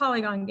use a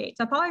polygon gate.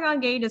 So a polygon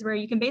gate is where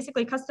you can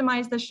basically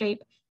customize the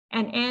shape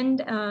and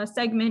end a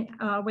segment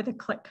with a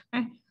click.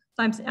 Okay?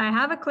 So I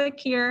have a click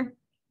here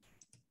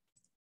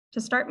to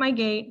start my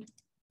gate.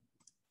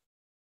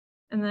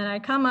 And then I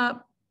come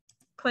up,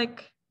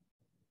 click,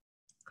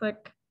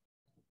 click,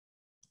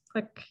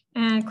 click,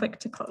 and click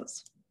to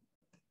close.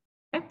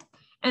 Okay.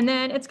 And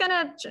then it's going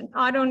to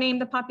auto name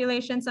the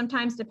population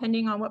sometimes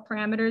depending on what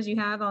parameters you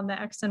have on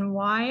the X and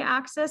Y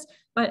axis.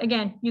 But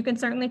again, you can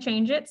certainly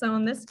change it. So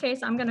in this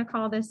case, I'm going to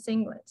call this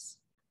singlets.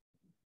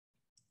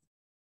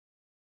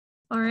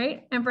 All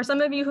right. And for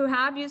some of you who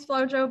have used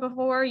FlowJo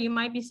before, you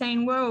might be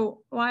saying,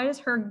 whoa, why is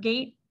her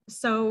gate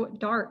so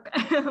dark?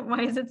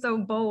 Why is it so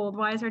bold?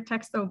 Why is her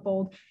text so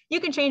bold? You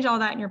can change all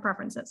that in your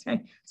preferences.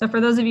 Okay. So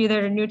for those of you that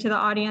are new to the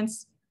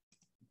audience,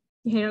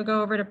 you'll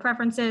go over to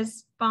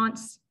preferences,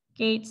 fonts,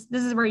 gates.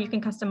 This is where you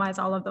can customize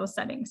all of those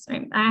settings.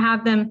 Right? I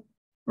have them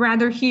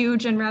rather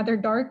huge and rather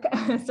dark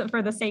so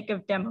for the sake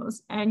of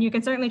demos. And you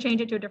can certainly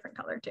change it to a different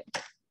color too.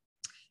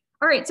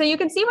 All right, so you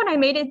can see when I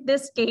made it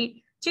this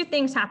gate, two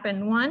things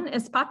happen. One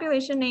is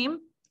population name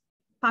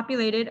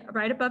populated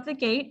right above the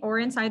gate or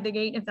inside the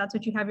gate if that's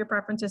what you have your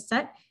preferences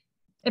set.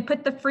 It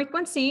put the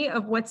frequency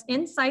of what's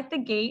inside the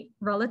gate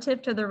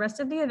relative to the rest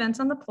of the events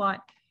on the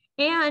plot,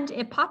 and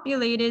it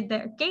populated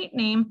the gate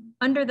name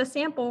under the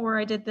sample where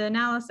I did the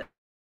analysis.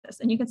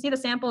 And you can see the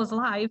sample is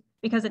live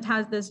because it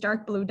has this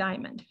dark blue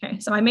diamond. Okay,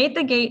 so I made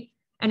the gate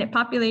and it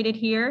populated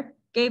here,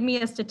 gave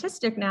me a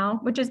statistic now,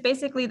 which is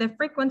basically the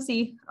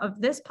frequency of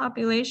this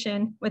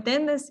population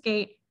within this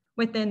gate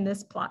within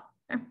this plot.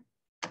 Okay?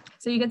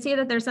 So you can see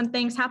that there's some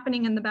things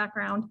happening in the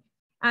background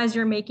as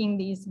you're making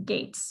these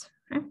gates.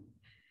 Okay?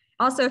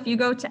 Also, if you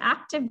go to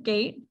active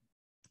gate,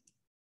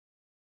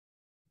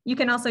 you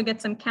can also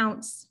get some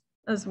counts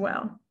as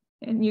well.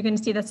 And you can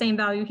see the same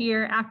value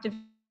here, active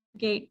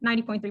gate,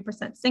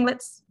 90.3%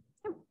 singlets.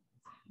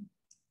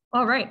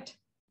 All right,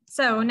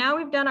 so now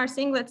we've done our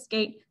singlets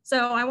gate.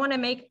 So I wanna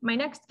make my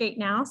next gate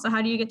now. So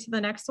how do you get to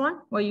the next one?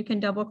 Well, you can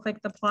double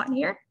click the plot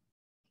here.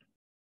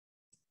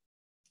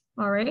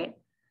 All right,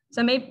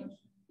 so maybe,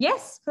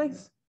 yes,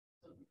 please.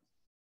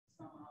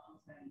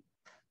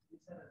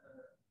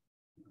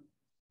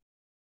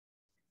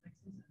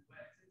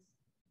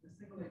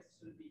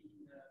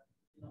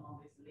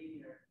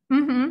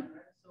 Mm-hmm.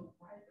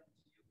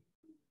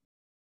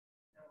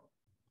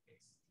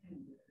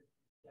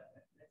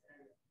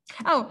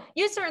 Oh,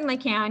 you certainly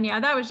can. Yeah,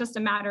 that was just a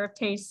matter of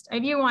taste.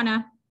 If you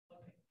wanna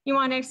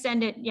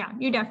extend it, yeah,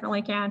 you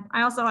definitely can.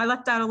 I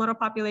left out a little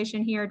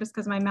population here just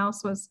because my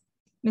mouse was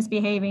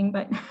misbehaving,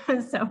 but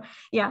so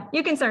yeah,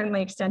 you can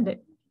certainly extend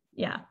it.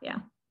 Yeah.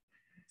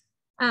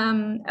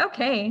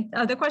 Okay,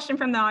 the question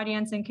from the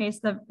audience, in case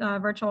the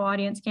virtual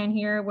audience can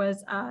hear,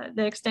 was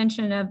the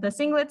extension of the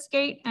singlets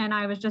gate, and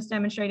I was just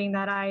demonstrating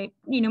that I,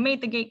 made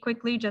the gate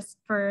quickly just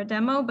for a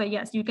demo, but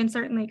yes, you can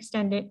certainly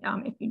extend it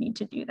if you need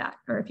to do that,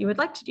 or if you would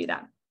like to do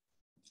that.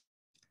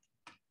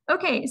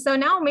 Okay, so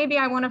now maybe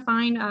I want to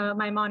find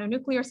my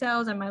mononuclear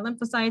cells and my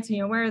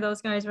lymphocytes, where are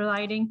those guys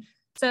residing?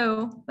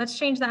 So let's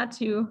change that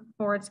to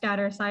forward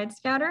scatter, side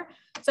scatter.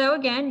 So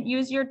again,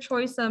 use your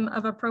choice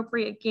of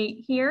appropriate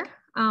gate here.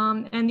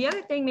 And the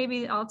other thing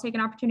maybe I'll take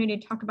an opportunity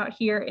to talk about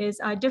here is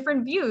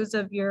different views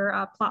of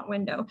your plot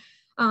window.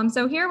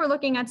 So here we're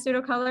looking at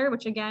pseudocolor,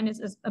 which again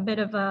is a bit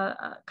of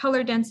a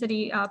color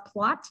density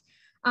plot,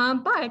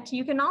 but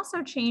you can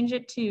also change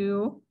it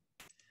to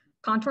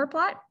contour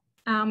plot,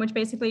 which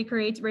basically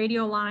creates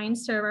radial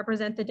lines to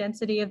represent the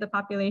density of the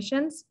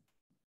populations.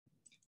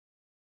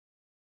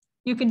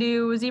 You can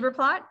do zebra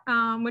plot,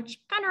 which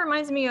kind of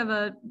reminds me of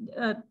a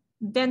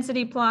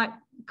density plot,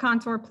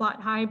 contour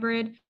plot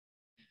hybrid.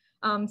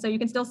 So you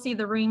can still see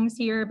the rings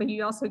here, but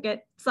you also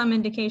get some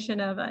indication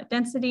of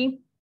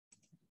density.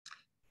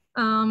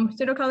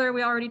 Pseudocolor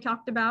we already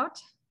talked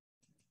about.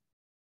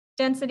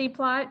 Density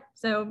plot,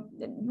 so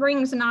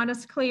rings not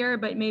as clear,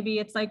 but maybe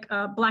it's like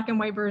a black and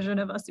white version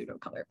of a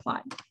pseudocolor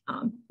plot.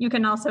 You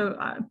can also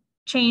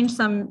change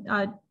some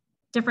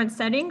different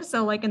settings.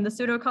 So like in the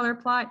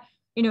pseudocolor plot,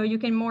 you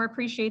can more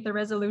appreciate the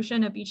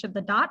resolution of each of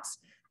the dots.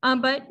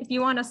 But if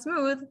you want to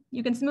smooth,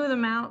 you can smooth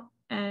them out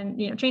and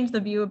change the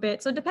view a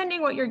bit. So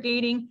depending what you're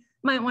gating,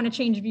 might want to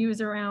change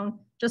views around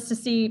just to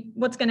see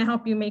what's going to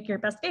help you make your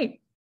best gate.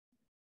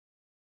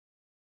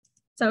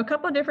 So a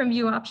couple of different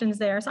view options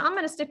there. So I'm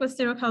going to stick with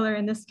pseudocolor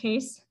in this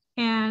case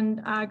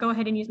and go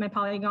ahead and use my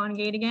polygon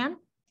gate again.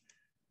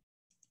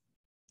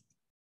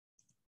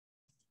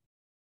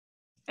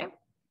 Okay.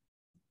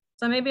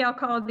 So maybe I'll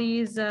call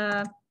these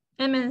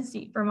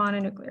MNC for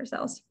mononuclear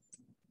cells.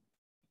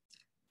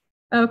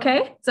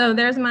 Okay, so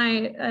there's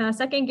my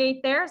second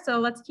gate there. So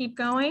let's keep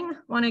going.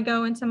 Want to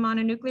go into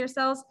mononuclear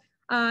cells.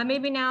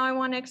 Maybe now I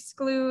want to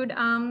exclude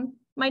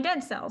my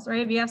dead cells,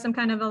 right? If you have some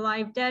kind of a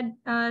live dead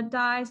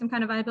dye, some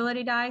kind of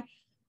viability dye,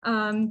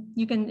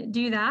 you can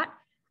do that.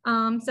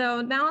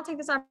 So now I'll take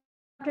this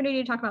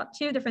opportunity to talk about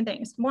two different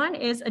things. One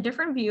is a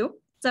different view.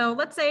 So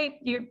let's say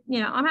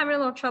I'm having a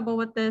little trouble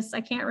with this. I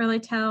can't really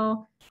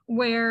tell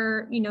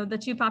where the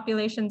two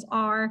populations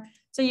are.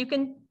 So you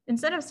can,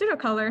 instead of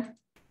pseudocolor,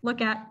 look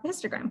at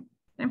histogram.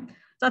 Okay? So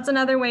that's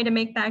another way to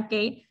make that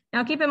gate.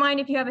 Now keep in mind,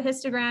 if you have a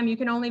histogram, you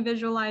can only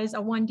visualize a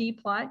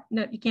 1D plot.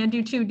 No, you can't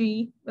do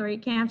 2D, or you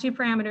can't have two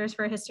parameters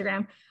for a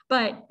histogram,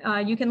 but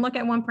you can look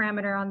at one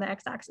parameter on the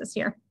x-axis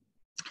here.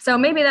 So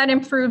maybe that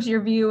improves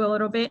your view a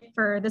little bit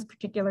for this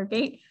particular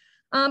gate.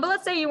 But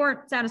let's say you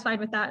weren't satisfied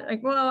with that.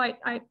 Like, well,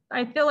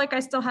 I feel like I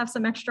still have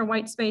some extra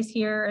white space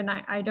here and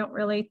I don't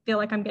really feel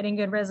like I'm getting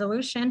good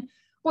resolution.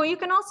 Well, you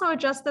can also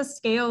adjust the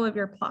scale of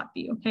your plot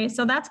view, okay?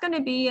 So that's gonna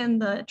be in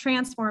the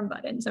transform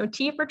button. So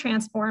T for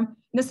transform.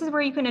 This is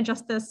where you can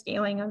adjust the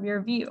scaling of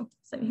your view.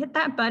 So you hit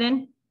that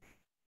button,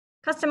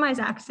 customize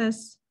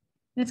axis,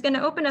 and it's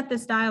gonna open up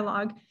this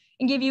dialog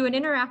and give you an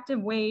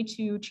interactive way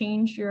to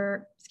change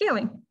your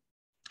scaling.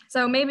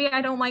 So maybe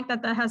I don't like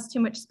that has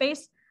too much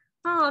space.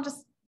 Oh, I'll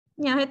just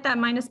hit that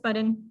minus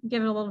button,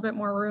 give it a little bit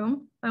more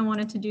room if I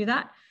wanted to do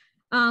that.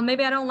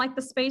 Maybe I don't like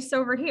the space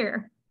over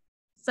here.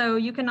 So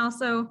you can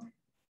also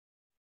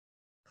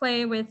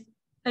play with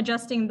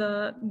adjusting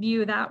the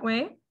view that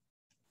way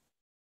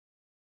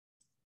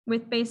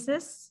with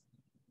basis.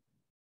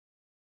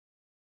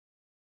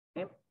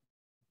 Okay.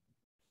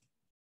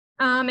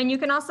 And you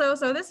can also,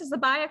 so this is the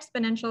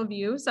bi-exponential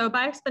view. So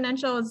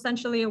bi-exponential is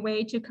essentially a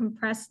way to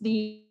compress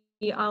the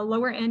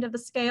lower end of the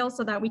scale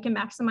so that we can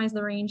maximize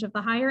the range of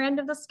the higher end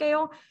of the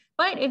scale.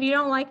 But if you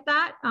don't like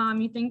that,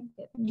 you think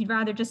you'd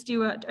rather just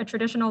do a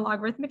traditional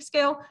logarithmic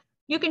scale,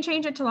 you can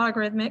change it to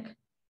logarithmic.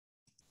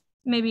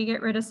 Maybe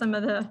get rid of some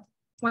of the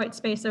white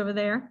space over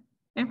there.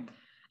 Okay.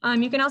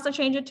 You can also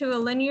change it to a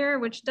linear,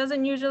 which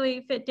doesn't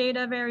usually fit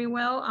data very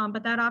well,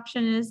 but that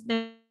option is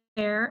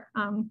there.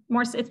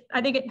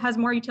 I think it has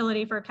more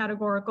utility for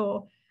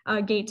categorical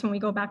gates when we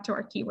go back to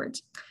our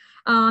keywords.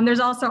 There's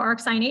also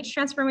arcsine H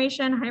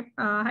transformation,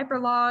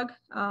 hyperlog,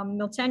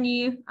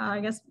 Miltenyi, I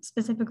guess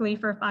specifically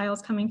for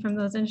files coming from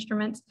those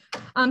instruments.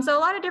 So a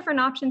lot of different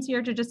options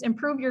here to just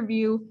improve your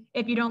view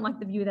if you don't like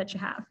the view that you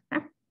have.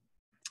 Okay?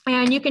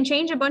 And you can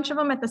change a bunch of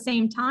them at the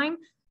same time.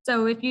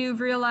 So if you've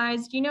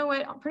realized, you know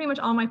what, pretty much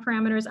all my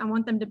parameters, I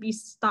want them to be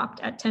stopped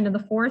at 10 to the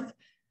 4th,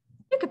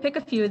 you could pick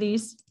a few of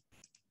these,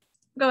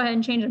 go ahead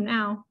and change them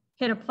now,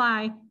 hit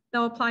apply.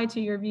 They'll apply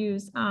to your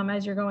views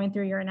as you're going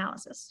through your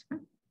analysis.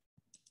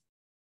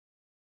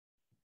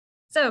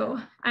 So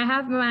I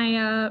have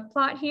my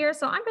plot here.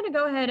 So I'm going to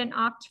go ahead and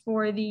opt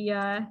for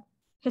the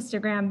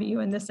histogram view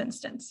in this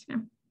instance.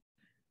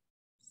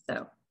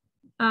 So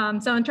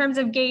in terms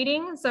of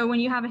gating, so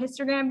when you have a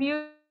histogram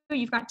view,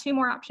 you've got 2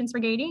 more options for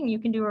gating. You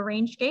can do a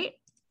range gate.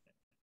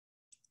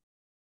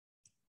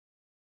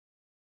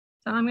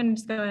 So I'm going to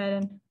just go ahead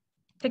and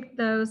pick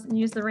those and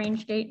use the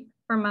range gate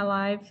for my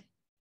live.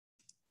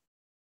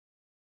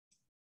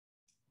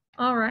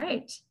 All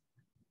right.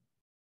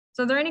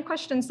 So are there any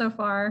questions so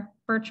far,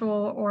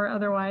 virtual or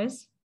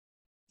otherwise?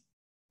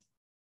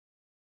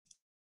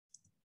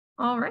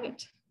 All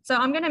right. So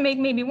I'm going to make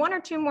maybe 1 or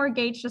 2 more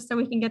gates just so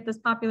we can get this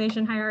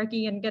population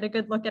hierarchy and get a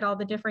good look at all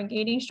the different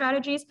gating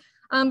strategies.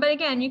 But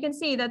again, you can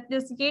see that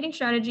this gating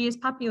strategy is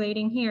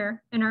populating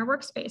here in our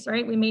workspace,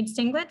 right? We made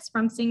singlets.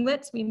 From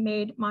singlets, we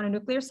made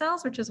mononuclear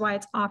cells, which is why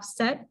it's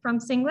offset from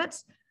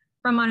singlets.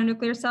 From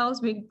mononuclear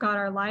cells, we got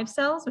our live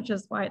cells, which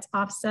is why it's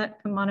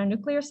offset from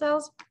mononuclear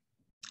cells.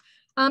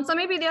 So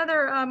maybe the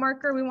other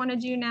marker we want to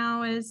do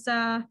now is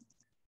some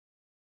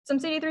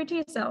CD3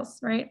 T cells,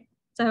 right?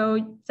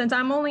 So since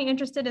I'm only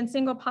interested in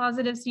single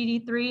positive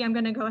CD3, I'm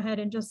going to go ahead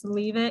and just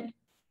leave it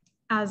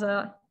as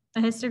a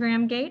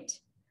histogram gate.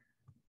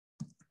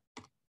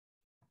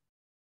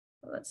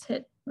 Let's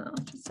hit, well,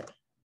 just say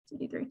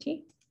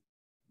CD3T.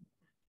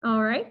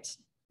 All right.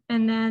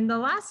 And then the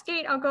last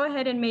gate I'll go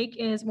ahead and make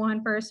is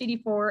one for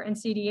CD4 and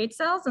CD8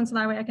 cells. And so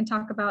that way I can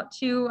talk about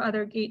 2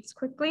 other gates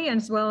quickly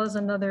as well as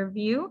another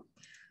view.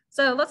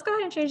 So let's go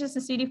ahead and change this to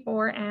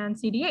CD4 and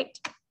CD8.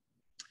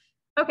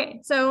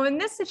 Okay, so in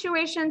this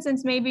situation,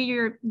 since maybe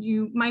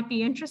you might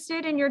be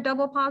interested in your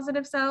double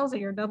positive cells or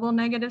your double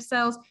negative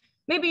cells,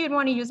 maybe you'd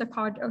want to use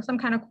some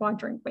kind of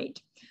quadrant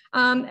weight.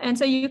 And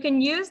so you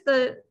can use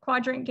the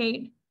quadrant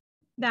gate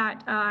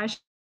that I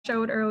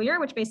showed earlier,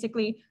 which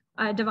basically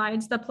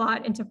divides the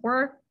plot into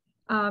 4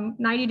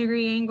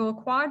 90-degree angle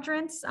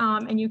quadrants.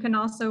 And you can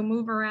also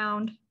move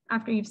around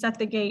after you've set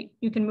the gate,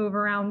 you can move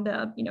around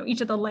each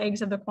of the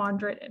legs of the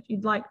quadrant if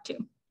you'd like to.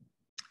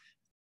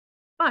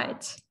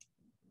 But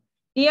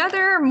the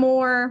other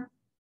more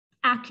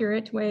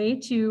accurate way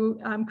to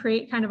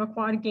create kind of a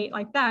quad gate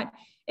like that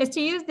is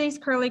to use these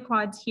curly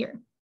quads here.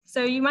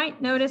 So you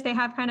might notice they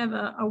have kind of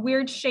a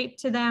weird shape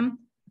to them.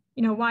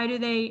 Why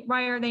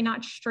are they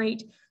not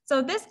straight?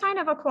 So this kind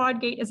of a quad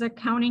gate is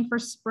accounting for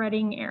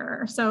spreading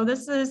error. So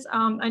this is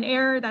an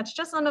error that's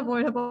just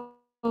unavoidable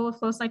with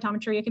flow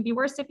cytometry. It can be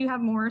worse if you have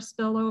more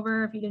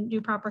spillover, if you didn't do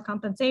proper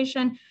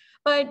compensation.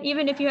 But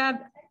even if you have,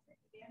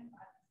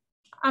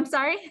 I'm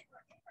sorry?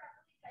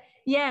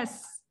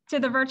 Yes, to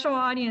the virtual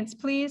audience,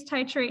 please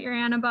titrate your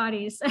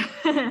antibodies.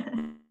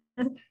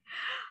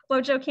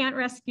 FlowJo can't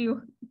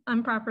rescue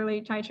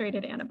improperly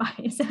titrated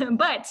antibodies,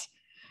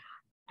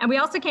 and we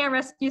also can't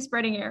rescue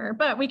spreading error,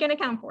 but we can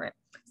account for it.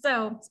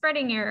 So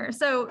spreading error.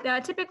 So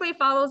that typically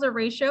follows a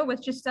ratio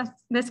which just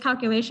this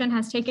calculation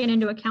has taken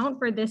into account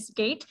for this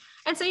gate.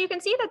 And so you can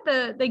see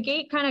that the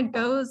gate kind of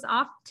goes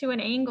off to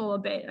an angle a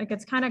bit, like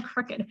it's kind of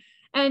crooked.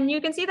 And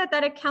you can see that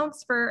that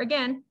accounts for,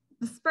 again,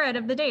 the spread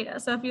of the data.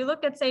 So if you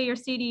look at, say, your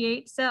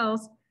CD8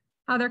 cells,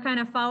 how they're kind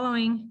of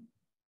following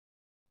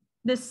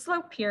this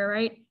slope here,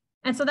 right?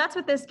 And so that's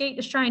what this gate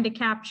is trying to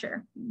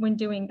capture when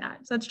doing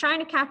that. So it's trying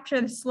to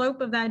capture the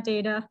slope of that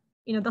data,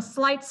 the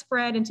slight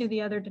spread into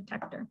the other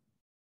detector.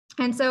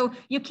 And so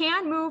you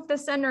can move the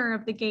center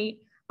of the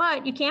gate,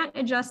 but you can't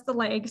adjust the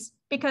legs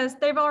because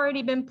they've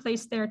already been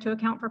placed there to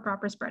account for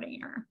proper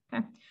spreading error,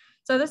 okay?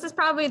 So this is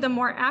probably the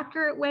more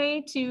accurate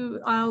way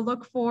to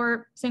look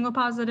for single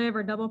positive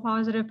or double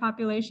positive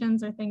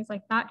populations or things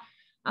like that.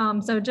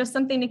 So just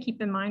something to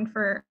keep in mind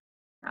for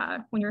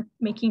when you're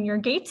making your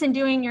gates and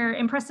doing your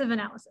impressive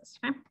analysis,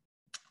 okay?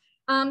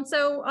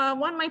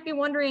 One might be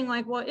wondering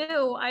like, well,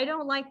 ew, I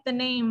don't like the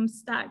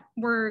names that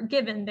were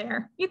given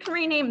there. You can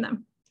rename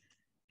them.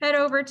 Head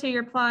over to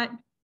your plot,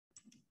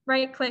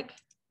 right click,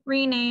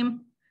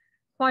 rename,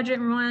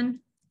 quadrant 1.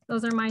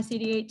 Those are my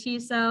CD8 T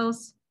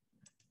cells.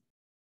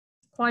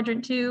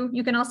 Quadrant 2,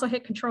 you can also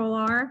hit Control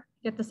R,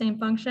 get the same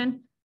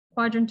function.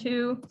 Quadrant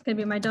 2, it's gonna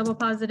be my double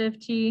positive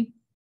T.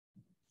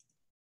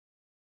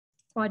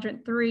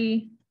 Quadrant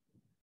 3,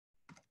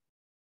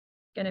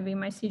 gonna be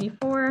my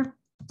CD4.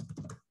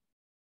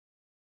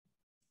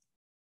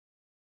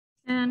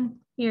 And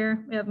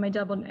here we have my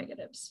double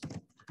negatives.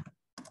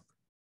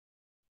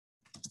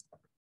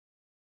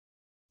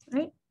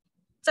 Right?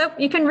 So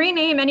you can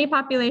rename any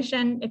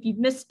population if you've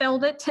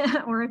misspelled it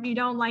or if you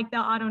don't like the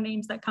auto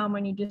names that come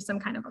when you do some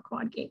kind of a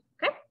quad gate,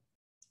 okay?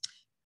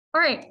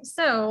 All right,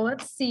 so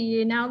let's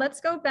see. Now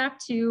let's go back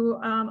to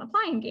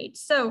applying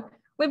gates. So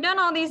we've done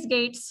all these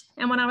gates,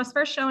 and when I was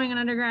first showing an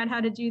undergrad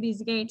how to do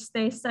these gates,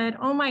 they said,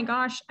 oh my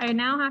gosh, I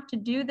now have to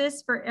do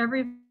this for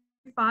every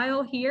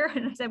file here.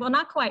 And I said, well,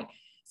 not quite.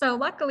 So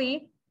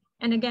luckily,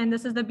 and again,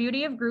 this is the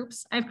beauty of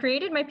groups, I've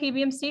created my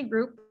PBMC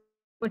group,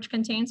 which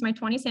contains my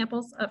 20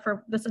 samples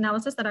for this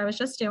analysis that I was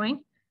just doing.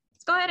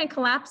 Let's go ahead and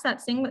collapse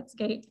that singlets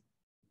gate,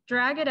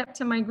 drag it up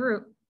to my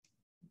group,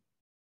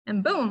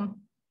 and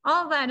boom,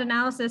 all of that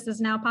analysis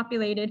is now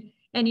populated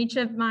in each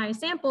of my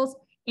samples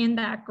in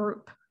that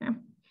group. Okay.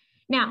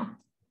 Now,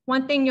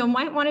 one thing you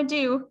might want to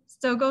do,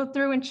 so go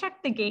through and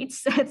check the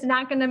gates. It's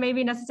not going to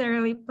maybe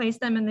necessarily place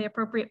them in the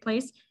appropriate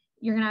place.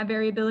 You're going to have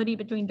variability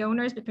between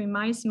donors, between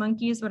mice,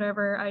 monkeys,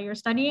 whatever you're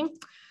studying.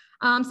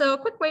 So a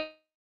quick way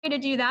to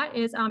do that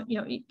is,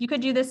 you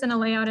could do this in a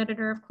layout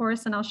editor, of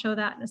course, and I'll show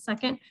that in a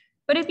second.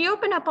 But if you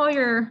open up all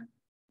your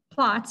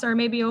plots, or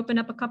maybe open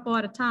up a couple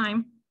at a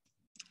time,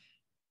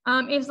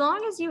 as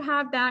long as you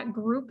have that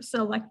group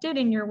selected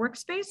in your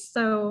workspace,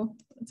 so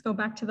let's go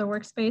back to the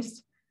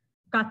workspace,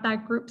 got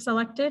that group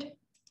selected,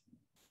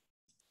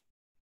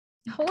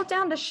 hold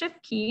down the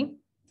Shift key,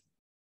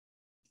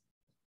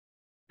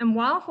 and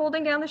while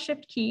holding down the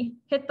Shift key,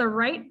 hit the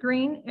right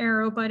green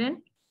arrow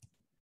button,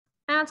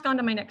 and it's gone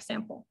to my next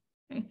sample.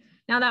 Okay.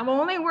 Now that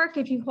will only work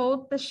if you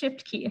hold the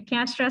Shift key. I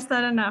can't stress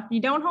that enough. You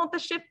don't hold the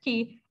Shift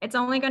key, it's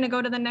only going to go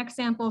to the next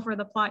sample for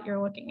the plot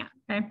you're looking at.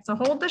 Okay, so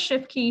hold the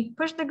Shift key,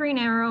 push the green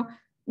arrow,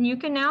 and you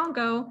can now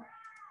go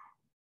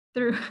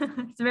through.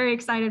 It's a very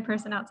excited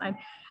person outside.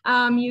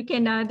 You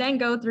can then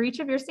go through each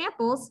of your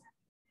samples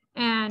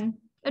and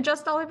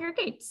adjust all of your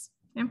gates.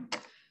 Okay?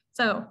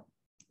 So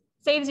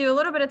saves you a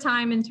little bit of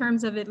time in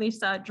terms of at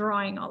least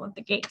drawing all of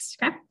the gates.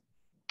 Okay.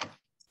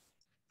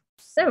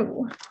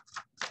 So.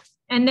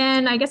 And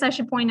then I guess I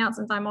should point out,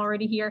 since I'm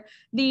already here,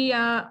 the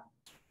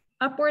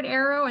upward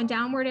arrow and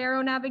downward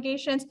arrow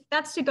navigations,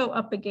 that's to go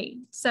up a gate.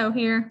 So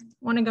here, I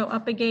want to go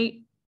up a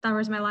gate. That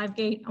was my live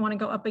gate. I want to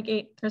go up a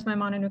gate. There's my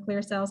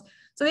mononuclear cells.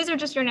 So these are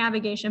just your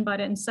navigation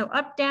buttons. So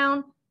up,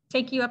 down,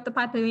 take you up the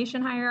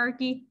population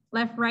hierarchy.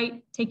 Left,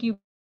 right, take you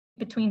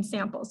between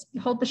samples.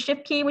 You hold the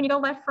Shift key when you go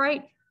left,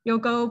 right. You'll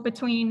go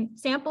between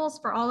samples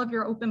for all of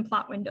your open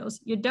plot windows.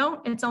 You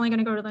don't, it's only going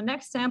to go to the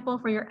next sample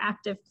for your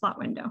active plot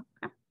window.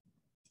 Okay.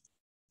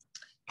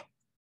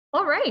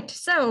 All right,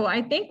 so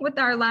I think with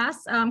our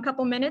last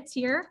couple minutes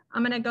here,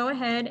 I'm going to go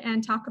ahead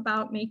and talk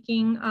about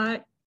making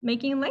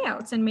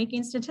layouts and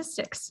making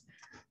statistics.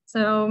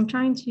 So I'm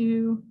trying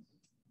to,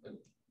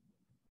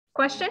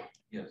 question?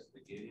 Yes,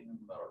 the gating on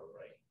the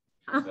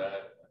right, is that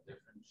a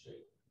different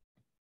shape?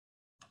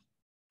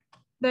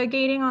 The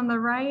gating on the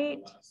right?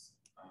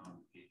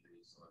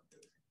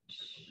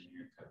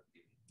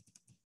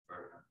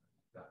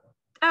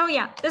 Oh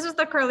yeah, this is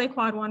the curly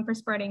quad one for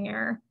spreading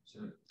error. So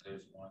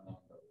there's one on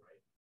the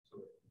right to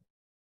it.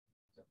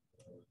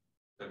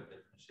 The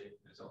different shape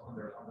is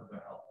under the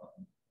help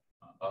button.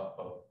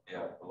 Up,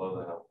 yeah, below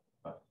the help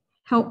button.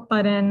 Help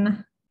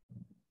button.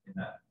 In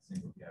that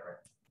single, yeah, right.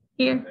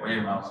 Here. Where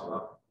your mouse will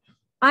up.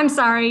 I'm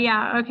sorry,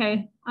 yeah,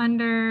 okay.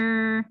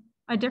 Under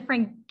a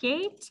different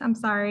gate? I'm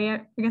sorry,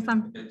 I guess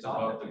I'm. It's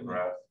above the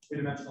graph.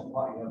 Two-dimensional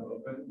plot you have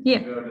open.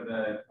 Yeah. You go to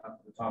the up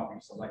to the top, you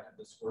selected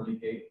the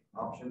swirly gate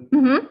option.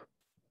 Mm-hmm.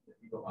 If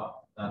you go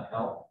up, that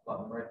help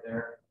button right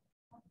there.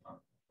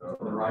 Go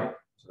to the right.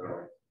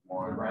 So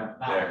more Right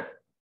there.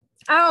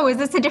 Oh, is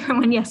this a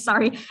different one? Yes,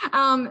 sorry.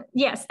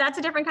 Yes, that's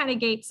a different kind of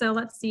gate. So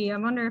let's see. I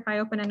wonder if I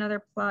open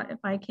another plot, if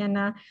I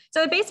can.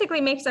 So it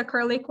basically makes a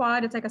curly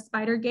quad. It's like a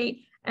spider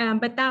gate,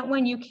 but that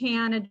one you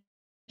can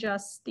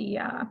adjust the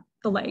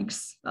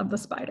legs of the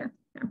spider.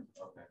 Yeah.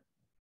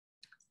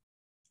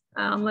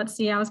 Okay. Let's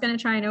see. I was going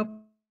to try and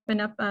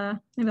open up.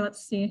 Maybe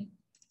let's see.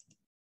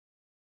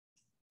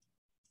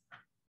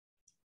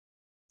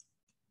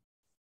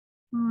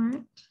 All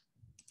right.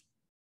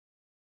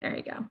 There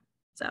you go.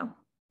 So.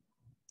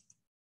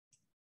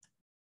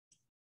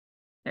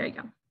 There you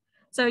go.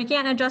 So you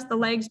can't adjust the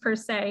legs per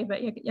se,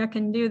 but you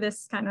can do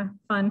this kind of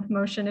fun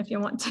motion if you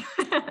want to.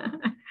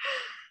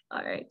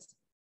 All right.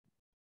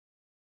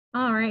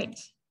 All right.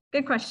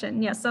 Good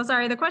question. Yes. So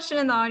sorry, the question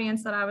in the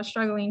audience that I was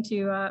struggling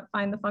to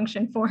find the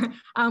function for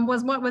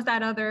was what was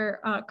that other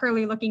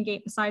curly looking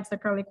gate besides the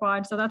curly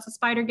quad? So that's a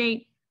spider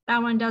gate.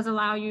 That one does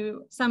allow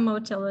you some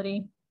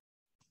motility.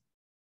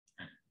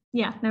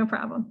 Yeah, no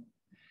problem.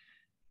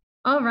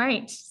 All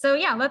right. So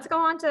yeah, let's go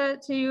on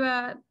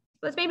to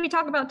let's maybe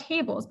talk about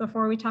tables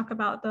before we talk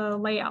about the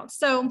layout.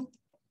 So,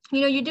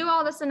 you know, you do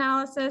all this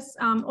analysis.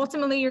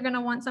 Ultimately, you're going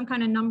to want some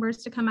kind of numbers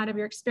to come out of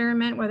your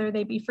experiment, whether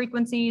they be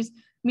frequencies,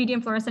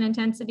 medium fluorescent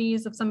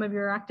intensities of some of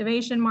your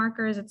activation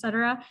markers, et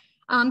cetera.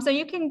 So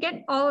you can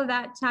get all of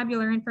that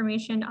tabular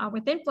information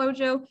within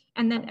FlowJo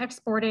and then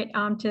export it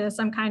to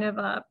some kind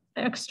of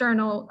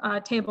external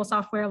table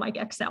software like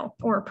Excel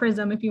or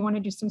Prism if you want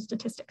to do some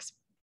statistics.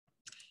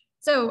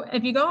 So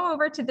if you go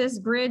over to this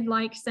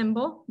grid-like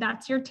symbol,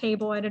 that's your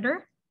table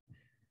editor.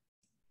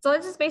 So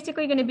this is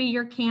basically going to be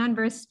your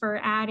canvas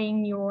for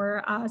adding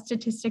your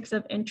statistics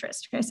of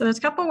interest. Okay, so there's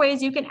a couple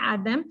ways you can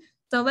add them.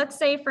 So let's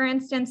say, for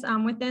instance,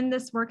 within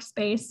this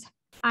workspace,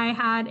 I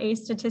had a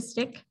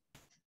statistic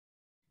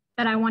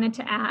that I wanted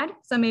to add.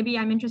 So maybe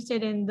I'm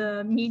interested in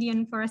the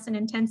median fluorescent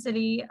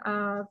intensity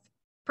of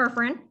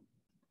perforin.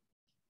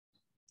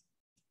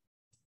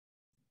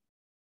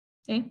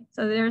 Okay,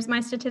 so there's my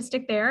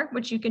statistic there,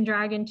 which you can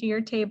drag into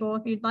your table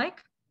if you'd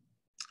like.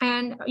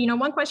 And, you know,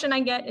 one question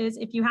I get is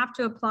if you have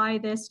to apply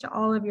this to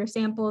all of your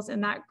samples in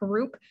that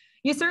group,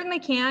 you certainly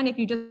can if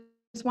you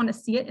just want to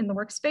see it in the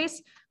workspace.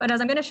 But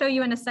as I'm going to show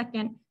you in a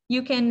second,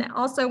 you can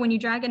also, when you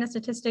drag in a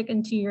statistic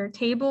into your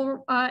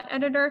table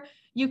editor,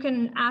 you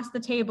can ask the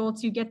table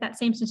to get that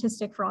same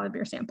statistic for all of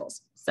your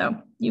samples. So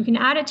you can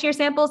add it to your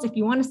samples if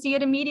you want to see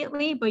it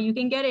immediately, but you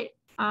can get it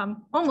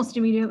almost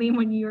immediately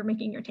when you're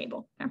making your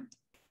table. Okay.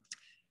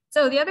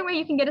 So the other way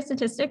you can get a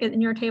statistic is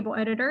in your table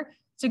editor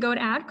to go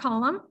to add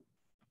column.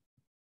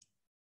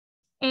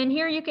 And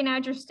here you can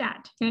add your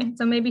stat. Okay,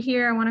 so maybe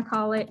here I want to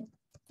call it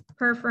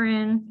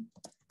perforin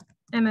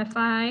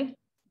MFI.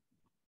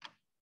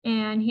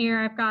 And here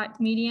I've got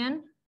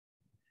median.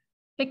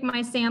 Pick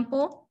my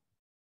sample.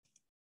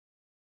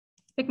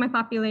 Pick my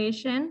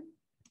population.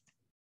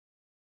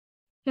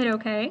 Hit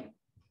OK.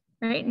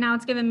 Right now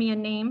it's given me a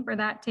name for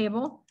that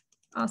table.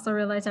 Also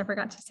realized I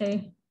forgot to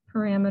say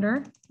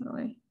parameter.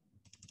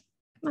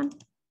 Come on.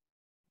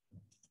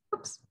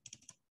 Oops.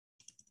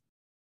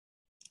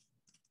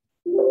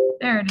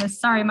 There it is.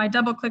 Sorry, my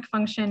double click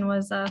function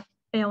was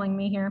failing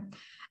me here.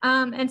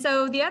 And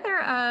so the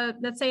other,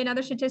 let's say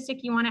another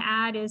statistic you want to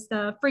add is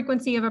the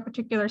frequency of a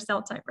particular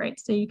cell type, right?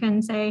 So you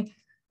can say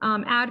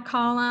add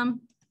column,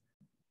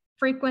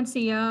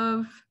 frequency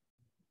of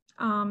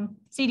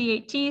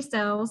CD8 T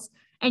cells,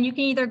 and you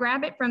can either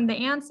grab it from the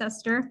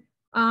ancestor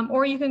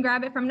or you can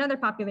grab it from another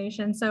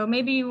population. So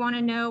maybe you want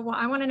to know, well,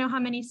 I want to know how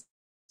many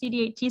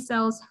CD8 T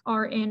cells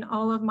are in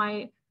all of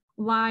my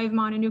live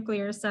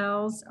mononuclear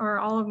cells or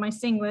all of my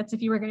singlets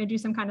if you were going to do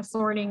some kind of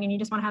sorting and you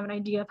just want to have an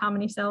idea of how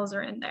many cells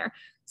are in there.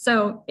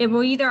 So it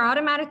will either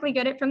automatically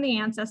get it from the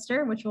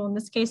ancestor, which will in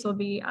this case will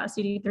be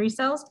CD3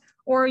 cells,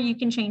 or you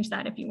can change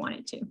that if you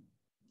wanted to.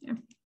 Yeah.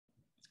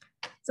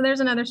 So there's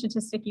another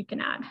statistic you can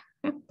add.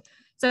 Okay.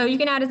 So you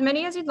can add as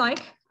many as you'd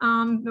like,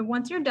 but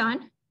once you're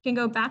done, you can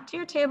go back to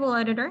your table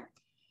editor.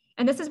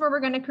 And this is where we're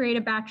going to create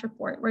a batch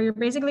report where you're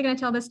basically going to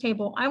tell this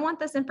table, I want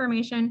this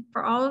information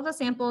for all of the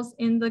samples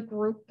in the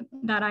group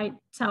that I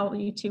tell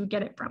you to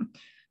get it from.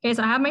 Okay,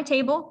 so I have my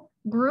table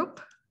group.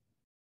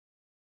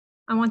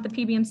 I want the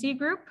PBMC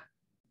group.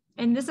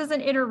 And this is an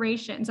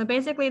iteration. So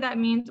basically that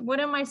means what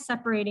am I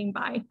separating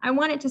by? I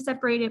want it to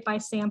separate it by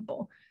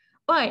sample.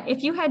 But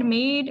if you had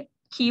made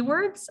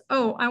keywords,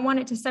 oh, I want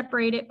it to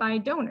separate it by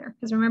donor.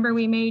 Because remember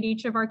we made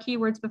each of our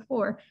keywords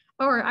before.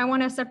 Or I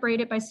want to separate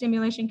it by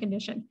stimulation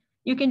condition.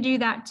 You can do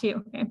that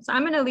too. Okay, so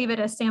I'm going to leave it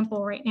as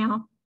sample right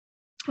now.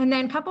 And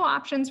then a couple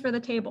options for the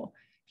table.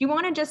 If you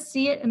want to just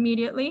see it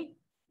immediately,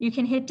 you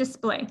can hit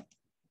display.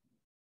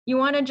 You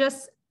want to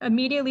just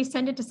immediately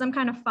send it to some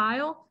kind of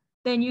file,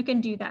 then you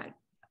can do that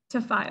to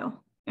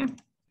file. Okay.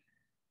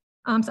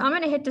 So I'm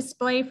going to hit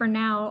display for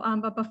now.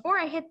 But before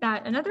I hit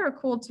that, another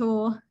cool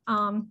tool,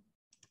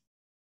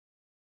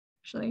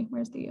 actually,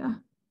 where's the,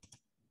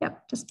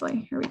 yep,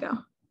 display, here we go.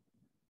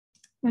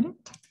 Edit.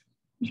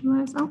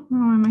 Visualize. Oh,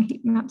 my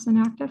heat map's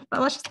inactive,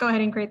 but let's just go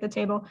ahead and create the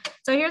table.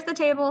 So here's the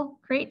table,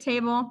 create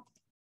table.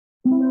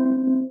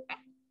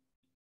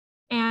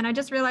 And I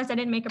just realized I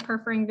didn't make a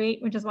perforin gate,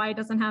 which is why it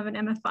doesn't have an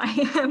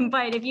MFI.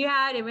 But if you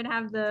had, it would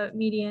have the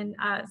median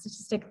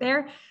statistic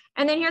there.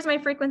 And then here's my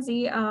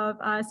frequency of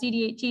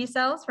CD8 T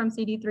cells from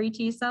CD3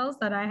 T cells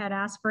that I had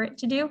asked for it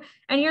to do.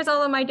 And here's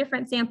all of my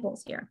different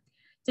samples here.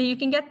 So you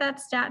can get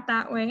that stat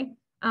that way.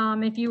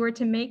 If you were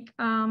to make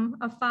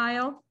a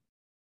file,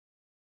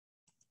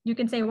 you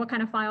can say what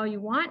kind of file you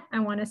want. I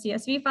want a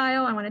CSV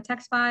file, I want a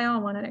text file, I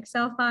want an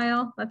Excel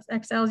file.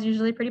 Excel is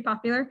usually pretty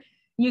popular.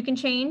 You can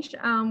change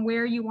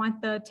where you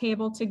want the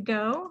table to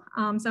go.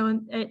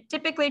 So it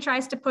typically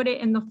tries to put it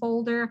in the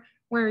folder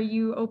where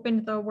you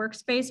opened the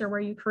workspace or where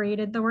you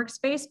created the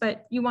workspace,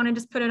 but you want to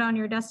just put it on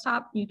your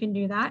desktop, you can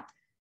do that.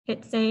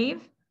 Hit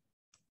save,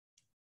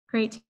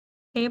 create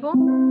table.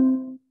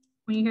 When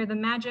when you hear the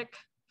magic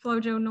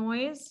FlowJo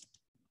noise,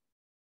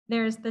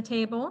 there's the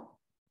table.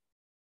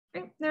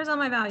 Right, there's all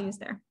my values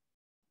there.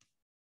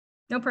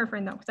 No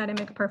perforin though, because I didn't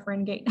make a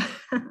perforin gate.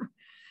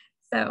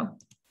 So,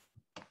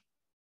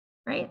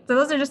 right, so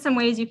those are just some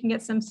ways you can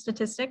get some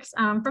statistics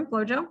from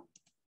FlowJo.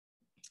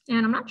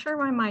 And I'm not sure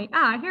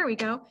why here we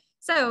go.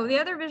 So the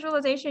other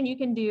visualization you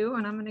can do,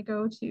 and I'm going to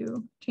go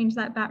to change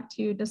that back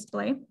to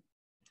display,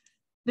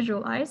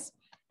 visualize.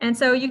 And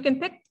so you can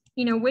pick,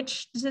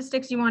 which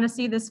statistics you want to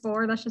see this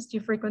for. Let's just do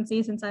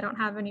frequency since I don't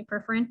have any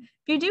perforin.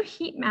 If you do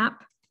heat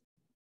map,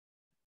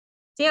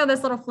 see how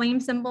this little flame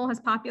symbol has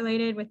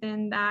populated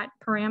within that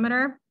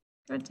parameter?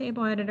 Go to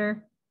table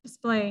editor,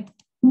 display,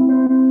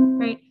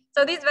 right?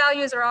 So these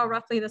values are all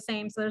roughly the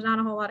same, so there's not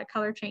a whole lot of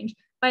color change.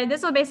 But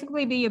this will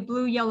basically be a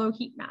blue-yellow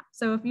heat map.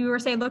 So if you were,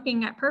 say,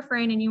 looking at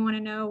perforin and you want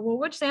to know, well,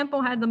 which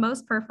sample had the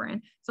most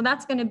perforin? So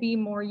that's going to be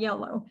more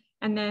yellow.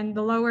 And then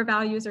the lower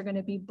values are going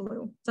to be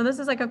blue. So this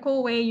is like a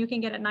cool way you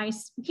can get a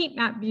nice heat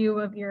map view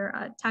of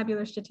your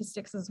tabular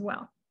statistics as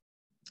well.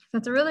 So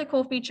it's a really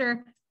cool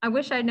feature. I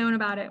wish I'd known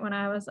about it when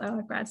I was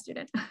a grad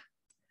student.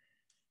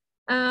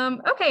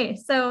 Okay,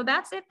 so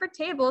that's it for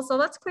tables. So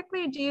let's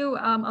quickly do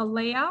a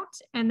layout,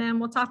 and then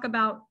we'll talk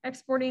about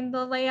exporting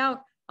the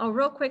layout. I'll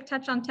real quick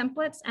touch on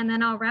templates, and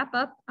then I'll wrap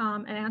up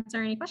and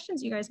answer any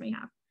questions you guys may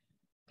have.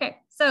 Okay,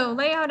 so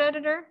layout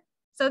editor.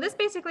 So this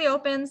basically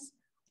opens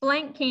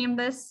blank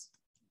canvas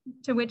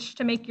to which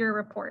to make your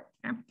report.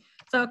 Okay?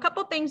 So a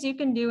couple things you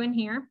can do in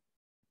here.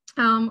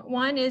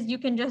 One is you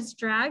can just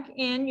drag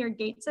in your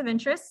gates of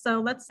interest. So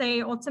let's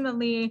say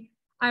ultimately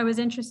I was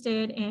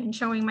interested in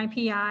showing my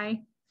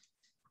PI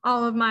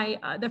all of my,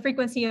 the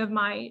frequency of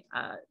my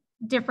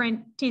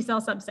different T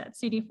cell subsets,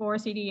 CD4,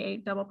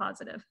 CD8, double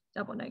positive,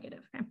 double negative.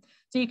 Okay?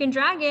 So you can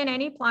drag in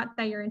any plot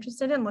that you're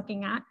interested in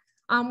looking at.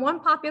 One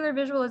popular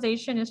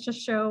visualization is to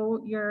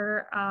show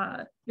your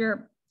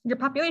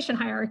population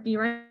hierarchy,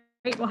 right?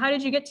 Well, how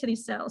did you get to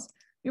these cells?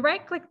 You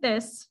right click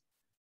this.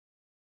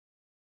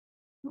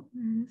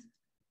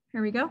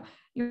 Here we go.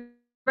 You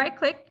right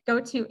click, go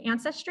to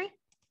ancestry.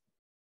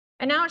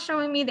 And now it's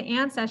showing me the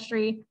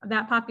ancestry of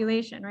that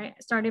population, right?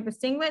 I started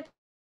with singlets,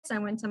 I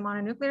went to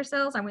mononuclear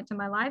cells, I went to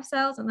my live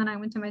cells, and then I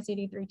went to my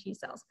CD3 T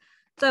cells.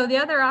 So the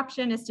other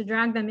option is to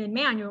drag them in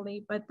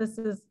manually, but this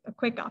is a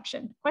quick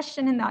option.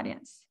 Question in the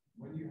audience.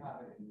 When you have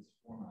it in this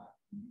format,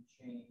 can you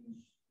change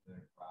the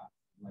graph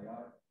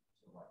layout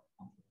to like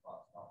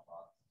plots, dot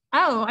plots?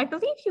 Oh, I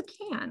believe you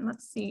can.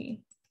 Let's see.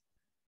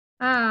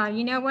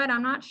 You know what?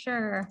 I'm not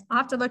sure. I'll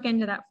have to look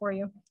into that for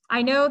you.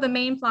 I know the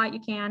main plot you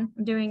can.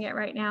 I'm doing it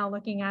right now,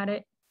 looking at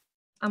it.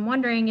 I'm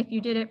wondering if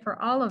you did it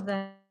for all of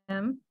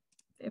them,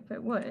 if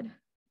it would.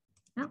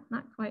 No,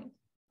 not quite.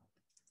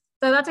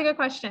 So that's a good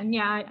question.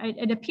 Yeah,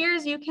 it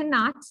appears you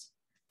cannot.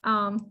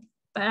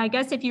 But I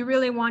guess if you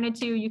really wanted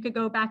to, you could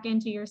go back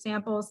into your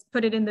samples,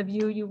 put it in the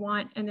view you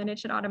want, and then it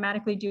should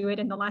automatically do it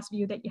in the last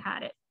view that you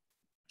had it.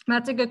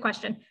 That's a good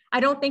question. I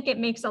don't think it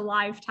makes a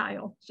live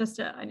tile, just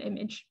an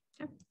image.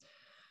 Okay.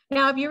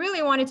 Now, if you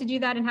really wanted to do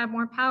that and have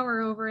more power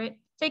over it,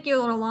 take you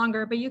a little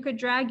longer, but you could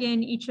drag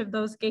in each of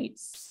those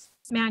gates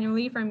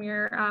manually from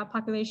your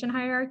population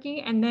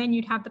hierarchy, and then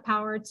you'd have the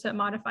power to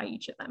modify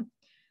each of them.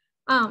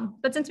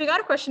 But since we got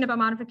a question about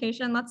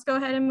modification, let's go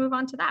ahead and move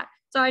on to that.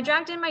 So I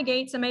dragged in my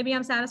gate, so maybe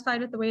I'm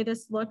satisfied with the way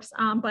this looks,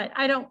 but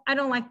I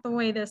don't like the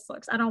way this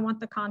looks. I don't want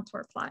the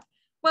contour plot.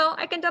 Well,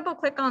 I can double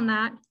click on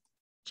that,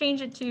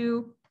 change it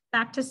to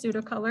back to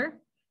pseudo color.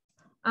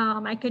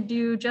 I could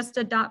do just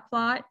a dot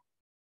plot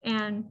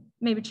and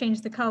maybe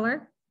change the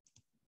color,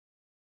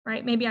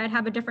 right? Maybe I'd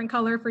have a different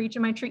color for each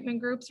of my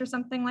treatment groups or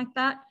something like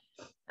that.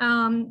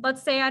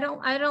 Let's say I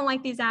don't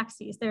like these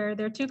axes.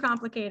 They're too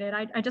complicated.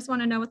 I just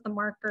want to know what the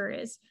marker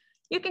is.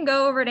 You can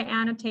go over to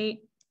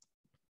annotate,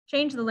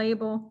 change the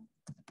label.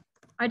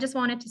 I just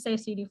want it to say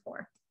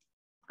CD4.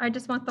 I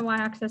just want the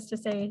y-axis to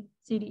say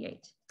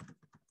CD8.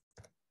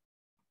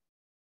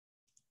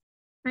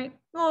 Right,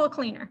 a little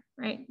cleaner,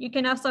 right? You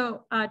can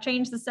also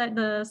change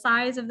the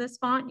size of this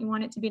font. You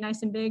want it to be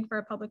nice and big for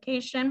a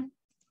publication.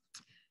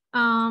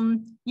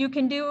 You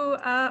can do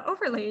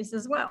overlays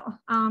as well.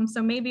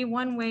 So maybe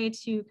one way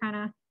to kind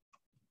of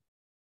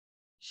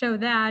show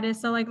that is,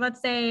 so like,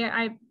 let's say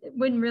I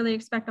wouldn't really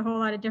expect a whole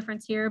lot of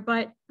difference here,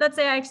 but let's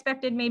say I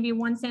expected maybe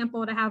one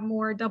sample to have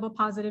more double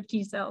positive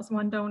T cells,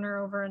 one donor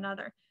over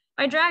another. If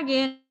I drag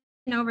in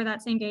over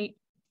that same gate,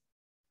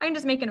 I can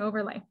just make an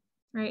overlay.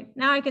 Right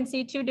now I can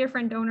see two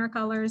different donor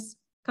colors,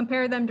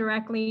 compare them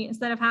directly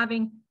instead of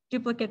having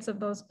duplicates of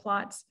those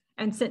plots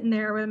and sitting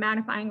there with a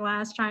magnifying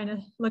glass trying to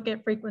look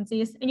at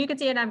frequencies. And you can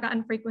see it, I've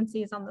gotten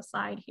frequencies on the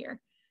side here.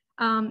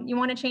 You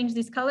want to change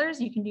these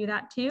colors, you can do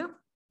that too.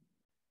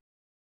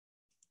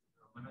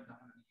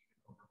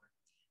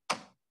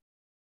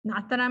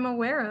 Not that I'm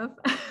aware of.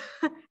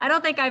 I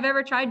don't think I've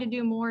ever tried to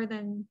do more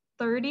than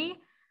 30,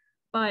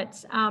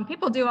 but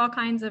people do all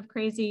kinds of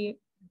crazy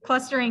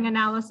clustering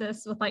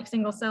analysis with like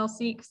single cell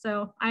seq.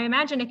 So I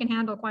imagine it can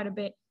handle quite a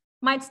bit.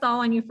 Might stall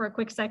on you for a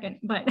quick second,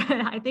 but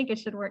I think it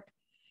should work.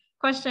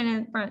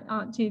 Question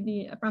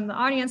from the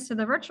audience to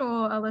the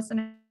virtual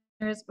listeners.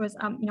 there's was,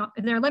 you know,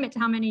 is there a limit to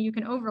how many you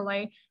can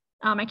overlay?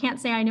 I can't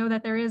say I know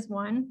that there is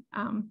one,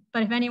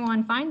 but if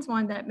anyone finds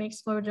one that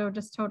makes FlowJo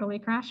just totally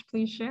crash,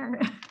 please share.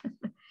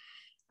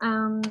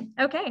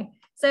 Okay,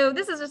 so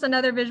this is just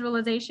another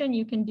visualization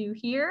you can do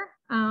here.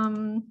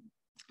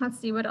 Let's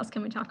see, what else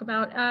can we talk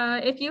about?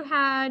 If you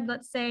had,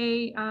 let's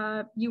say,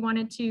 you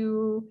wanted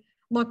to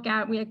look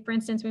at, for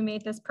instance, we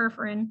made this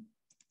perforin.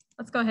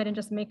 Let's go ahead and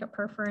just make a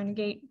perforin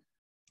gate.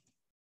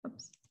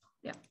 Oops,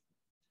 yeah.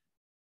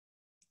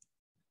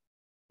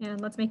 And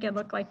let's make it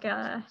look like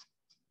a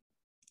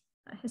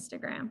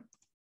histogram.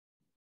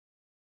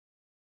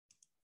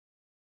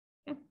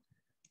 Okay.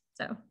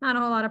 So not a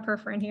whole lot of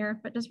perforin here,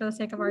 but just for the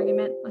sake of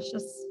argument, let's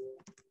just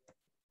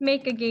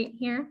make a gate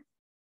here.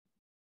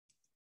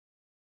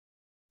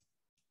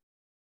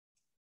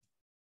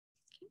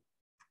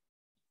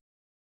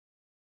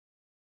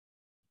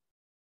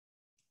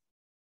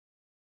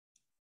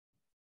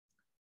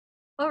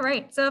 All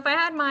right, so if I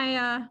had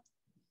my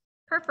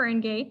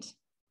perforin gate,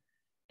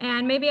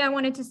 and maybe I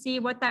wanted to see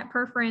what that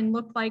perforin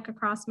looked like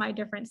across my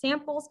different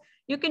samples,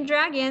 you can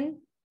drag in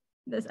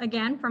this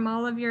again from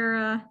all of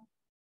your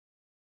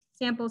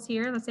samples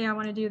here. Let's say I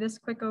want to do this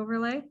quick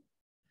overlay,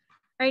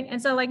 right?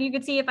 And so like you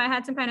could see if I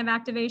had some kind of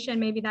activation,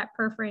 maybe that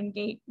perforin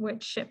gate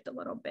would shift a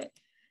little bit.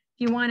 If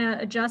you want to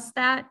adjust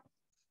that,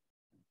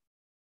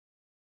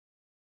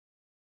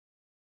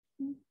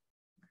 why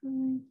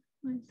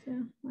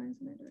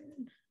isn't it doing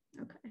it?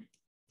 Okay.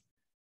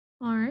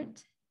 All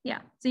right.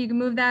 Yeah, so you can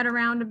move that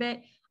around a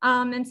bit.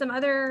 And some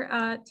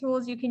other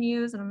tools you can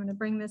use, and I'm going to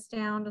bring this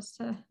down just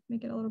to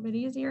make it a little bit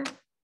easier.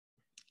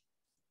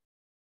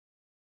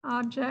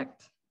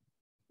 Object,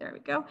 there we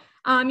go.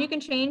 You can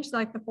change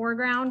like the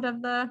foreground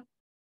of the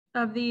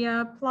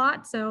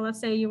plot. So let's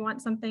say you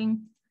want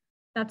something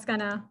that's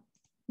going to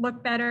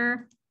look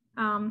better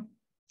on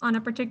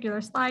a particular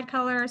slide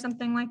color or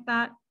something like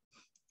that.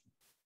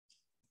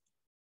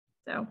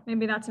 So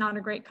maybe that's not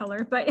a great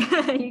color, but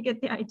you get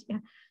the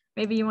idea.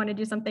 Maybe you want to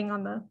do something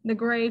on the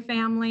gray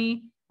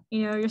family.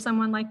 You know, you're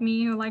someone like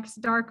me who likes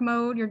dark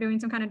mode. You're doing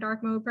some kind of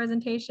dark mode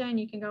presentation.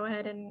 You can go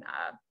ahead and,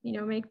 you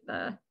know, make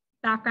the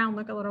background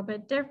look a little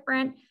bit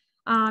different.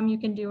 You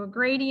can do a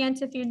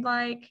gradient if you'd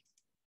like.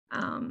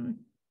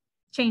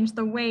 Change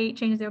the weight,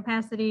 change the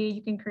opacity.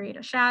 You can create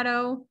a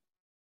shadow.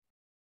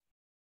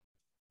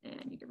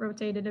 And you can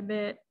rotate it a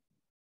bit.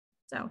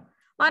 So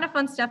a lot of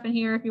fun stuff in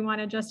here if you want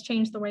to just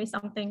change the way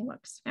something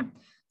looks. Okay?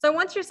 So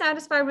once you're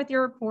satisfied with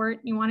your report,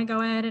 you want to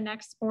go ahead and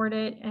export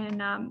it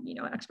and you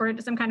know, export it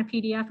to some kind of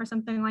PDF or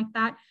something like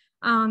that.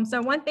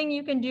 So one thing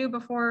you can do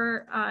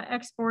before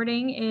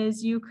exporting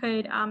is you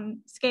could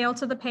scale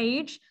to the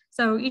page.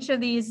 So each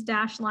of these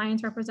dashed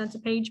lines represents a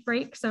page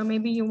break. So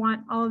maybe you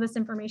want all of this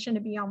information to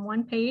be on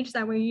one page.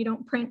 That way you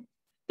don't print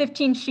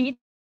 15 sheets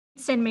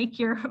and make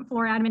your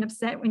floor admin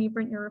upset when you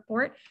print your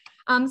report.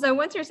 So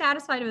once you're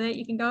satisfied with it,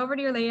 you can go over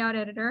to your layout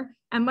editor,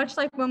 and much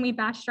like when we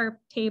batched our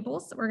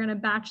tables, we're going to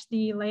batch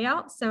the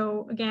layout.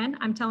 So again,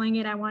 I'm telling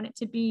it I want it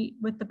to be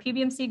with the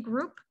PBMC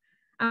group.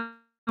 I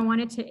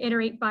want it to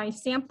iterate by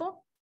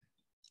sample,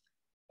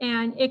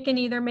 and it can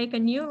either make a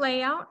new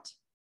layout,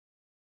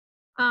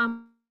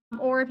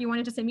 or if you want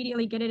to just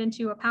immediately get it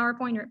into a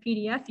PowerPoint or a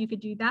PDF, you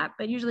could do that.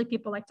 But usually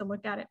people like to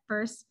look at it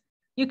first.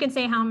 You can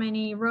say how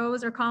many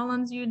rows or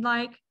columns you'd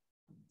like.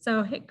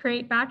 So hit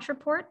create batch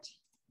report.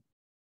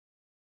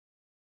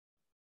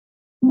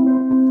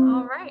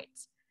 All right.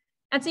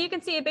 And so you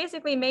can see it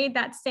basically made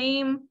that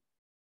same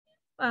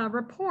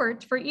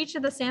report for each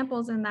of the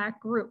samples in that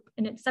group,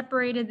 and it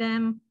separated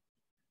them.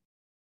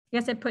 I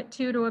guess it put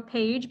 2 to a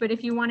page, but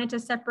if you wanted to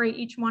separate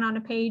each one on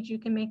a page, you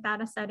can make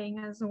that a setting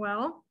as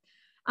well.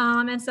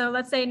 And so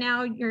let's say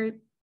now you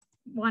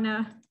want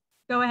to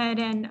go ahead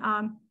and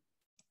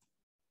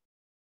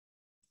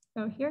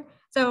go here.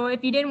 So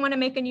if you didn't want to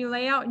make a new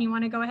layout and you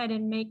want to go ahead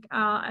and make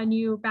a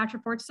new batch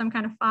report to some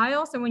kind of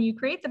file. So when you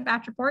create the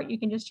batch report, you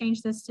can just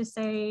change this to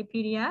say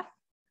PDF.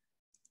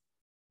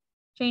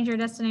 Change your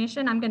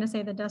destination. I'm going to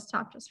say the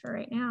desktop just for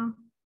right now.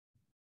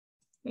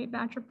 Create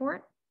batch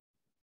report.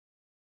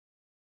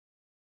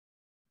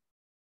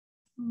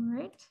 All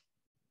right.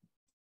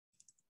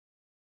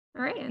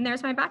 All right, and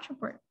there's my batch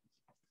report.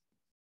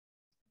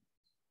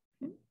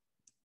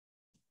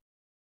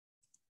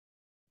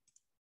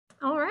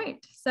 All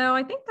right, so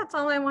I think that's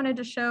all I wanted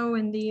to show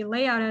in the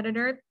layout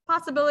editor.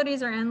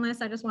 Possibilities are endless.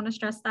 I just want to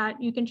stress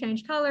that you can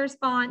change colors,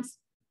 fonts,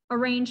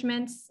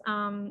 arrangements,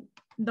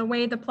 the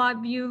way the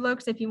plot view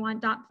looks if you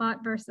want dot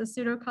plot versus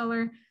pseudo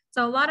color.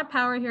 So a lot of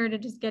power here to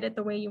just get it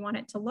the way you want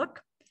it to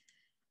look.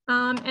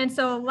 And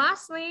so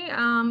lastly,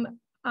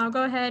 I'll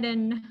go ahead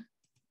and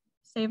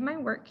save my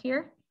work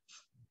here.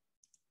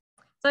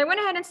 So I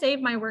went ahead and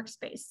saved my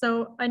workspace.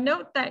 So a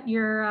note that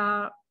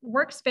your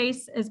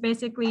workspace is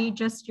basically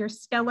just your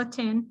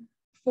skeleton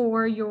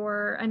for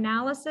your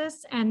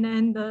analysis. And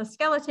then the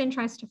skeleton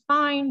tries to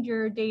find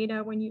your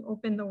data when you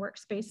open the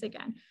workspace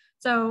again.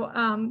 So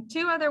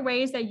 2 other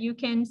ways that you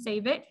can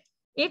save it.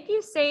 If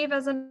you save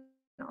as an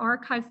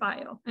archive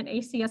file, an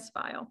ACS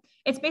file,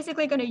 it's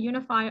basically going to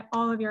unify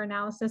all of your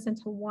analysis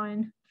into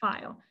one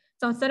file.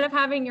 So instead of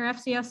having your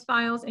FCS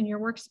files and your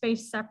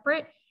workspace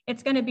separate,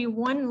 it's going to be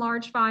one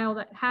large file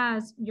that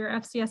has your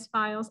FCS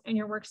files and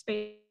your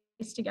workspace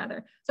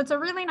together. So it's a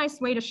really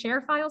nice way to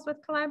share files with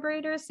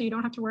collaborators, so you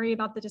don't have to worry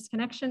about the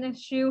disconnection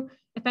issue.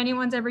 If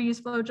anyone's ever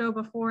used FlowJo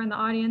before in the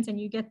audience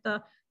and you get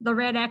the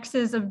red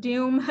X's of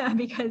doom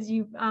because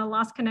you've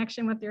lost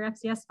connection with your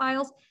FCS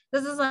files,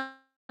 this is a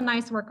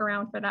nice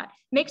workaround for that.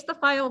 Makes the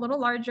file a little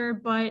larger,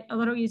 but a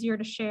little easier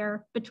to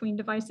share between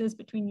devices,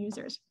 between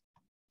users.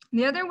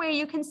 The other way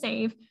you can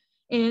save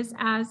is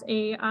as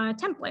a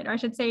template, or I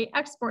should say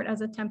export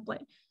as a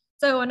template.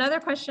 So another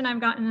question I've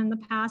gotten in the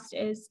past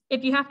is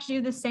if you have to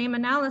do the same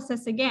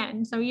analysis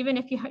again, so even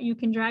if you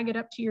can drag it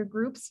up to your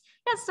groups,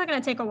 that's still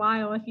going to take a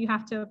while if you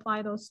have to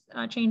apply those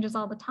changes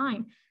all the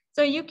time.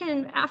 So you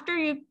can, after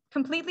you've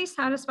completely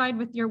satisfied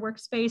with your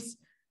workspace,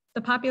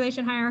 the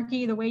population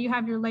hierarchy, the way you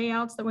have your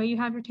layouts, the way you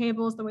have your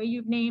tables, the way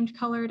you've named,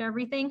 colored,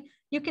 everything,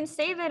 you can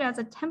save it as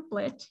a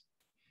template.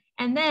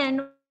 And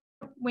then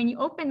when you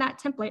open that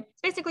template,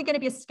 it's basically going to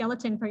be a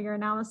skeleton for your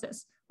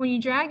analysis. When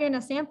you drag in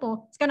a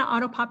sample, it's going to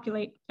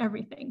auto-populate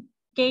everything.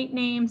 Gate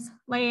names,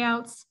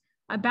 layouts,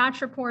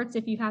 batch reports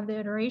if you have the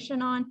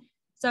iteration on.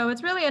 So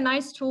it's really a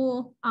nice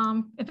tool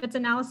if it's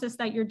analysis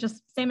that you're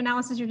just, same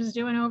analysis you're just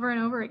doing over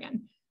and over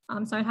again.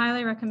 So I'd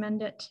highly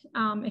recommend it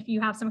if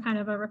you have some kind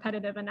of a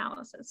repetitive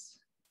analysis.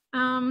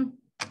 So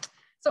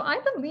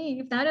I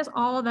believe that is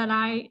all that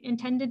I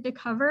intended to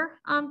cover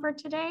for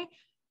today.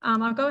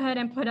 I'll go ahead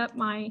and put up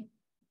my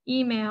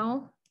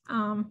email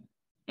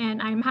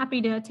and I'm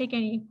happy to take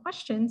any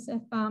questions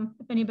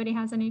if anybody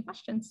has any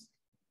questions.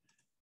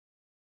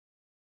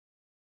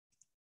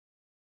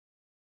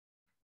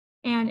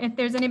 And if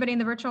there's anybody in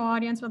the virtual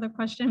audience with a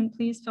question,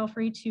 please feel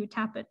free to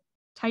type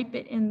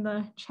it in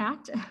the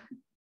chat.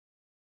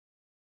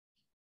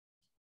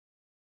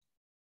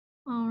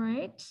 All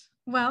right.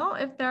 Well,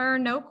 if there are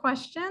no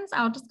questions,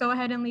 I'll just go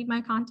ahead and leave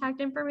my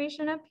contact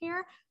information up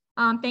here.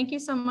 Thank you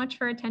so much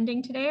for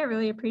attending today. I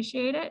really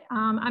appreciate it.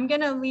 I'm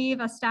going to leave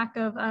a stack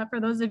of, for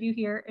those of you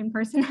here in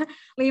person,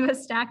 leave a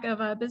stack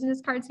of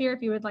business cards here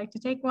if you would like to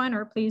take one,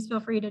 or please feel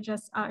free to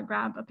just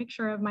grab a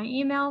picture of my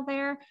email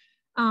there.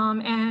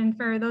 And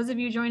for those of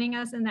you joining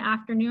us in the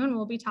afternoon,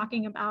 we'll be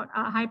talking about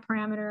high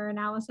parameter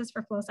analysis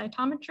for flow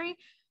cytometry.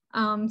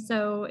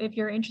 So if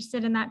you're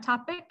interested in that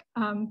topic,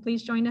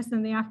 please join us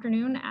in the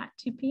afternoon at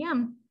 2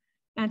 p.m.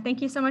 And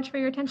thank you so much for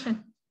your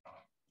attention.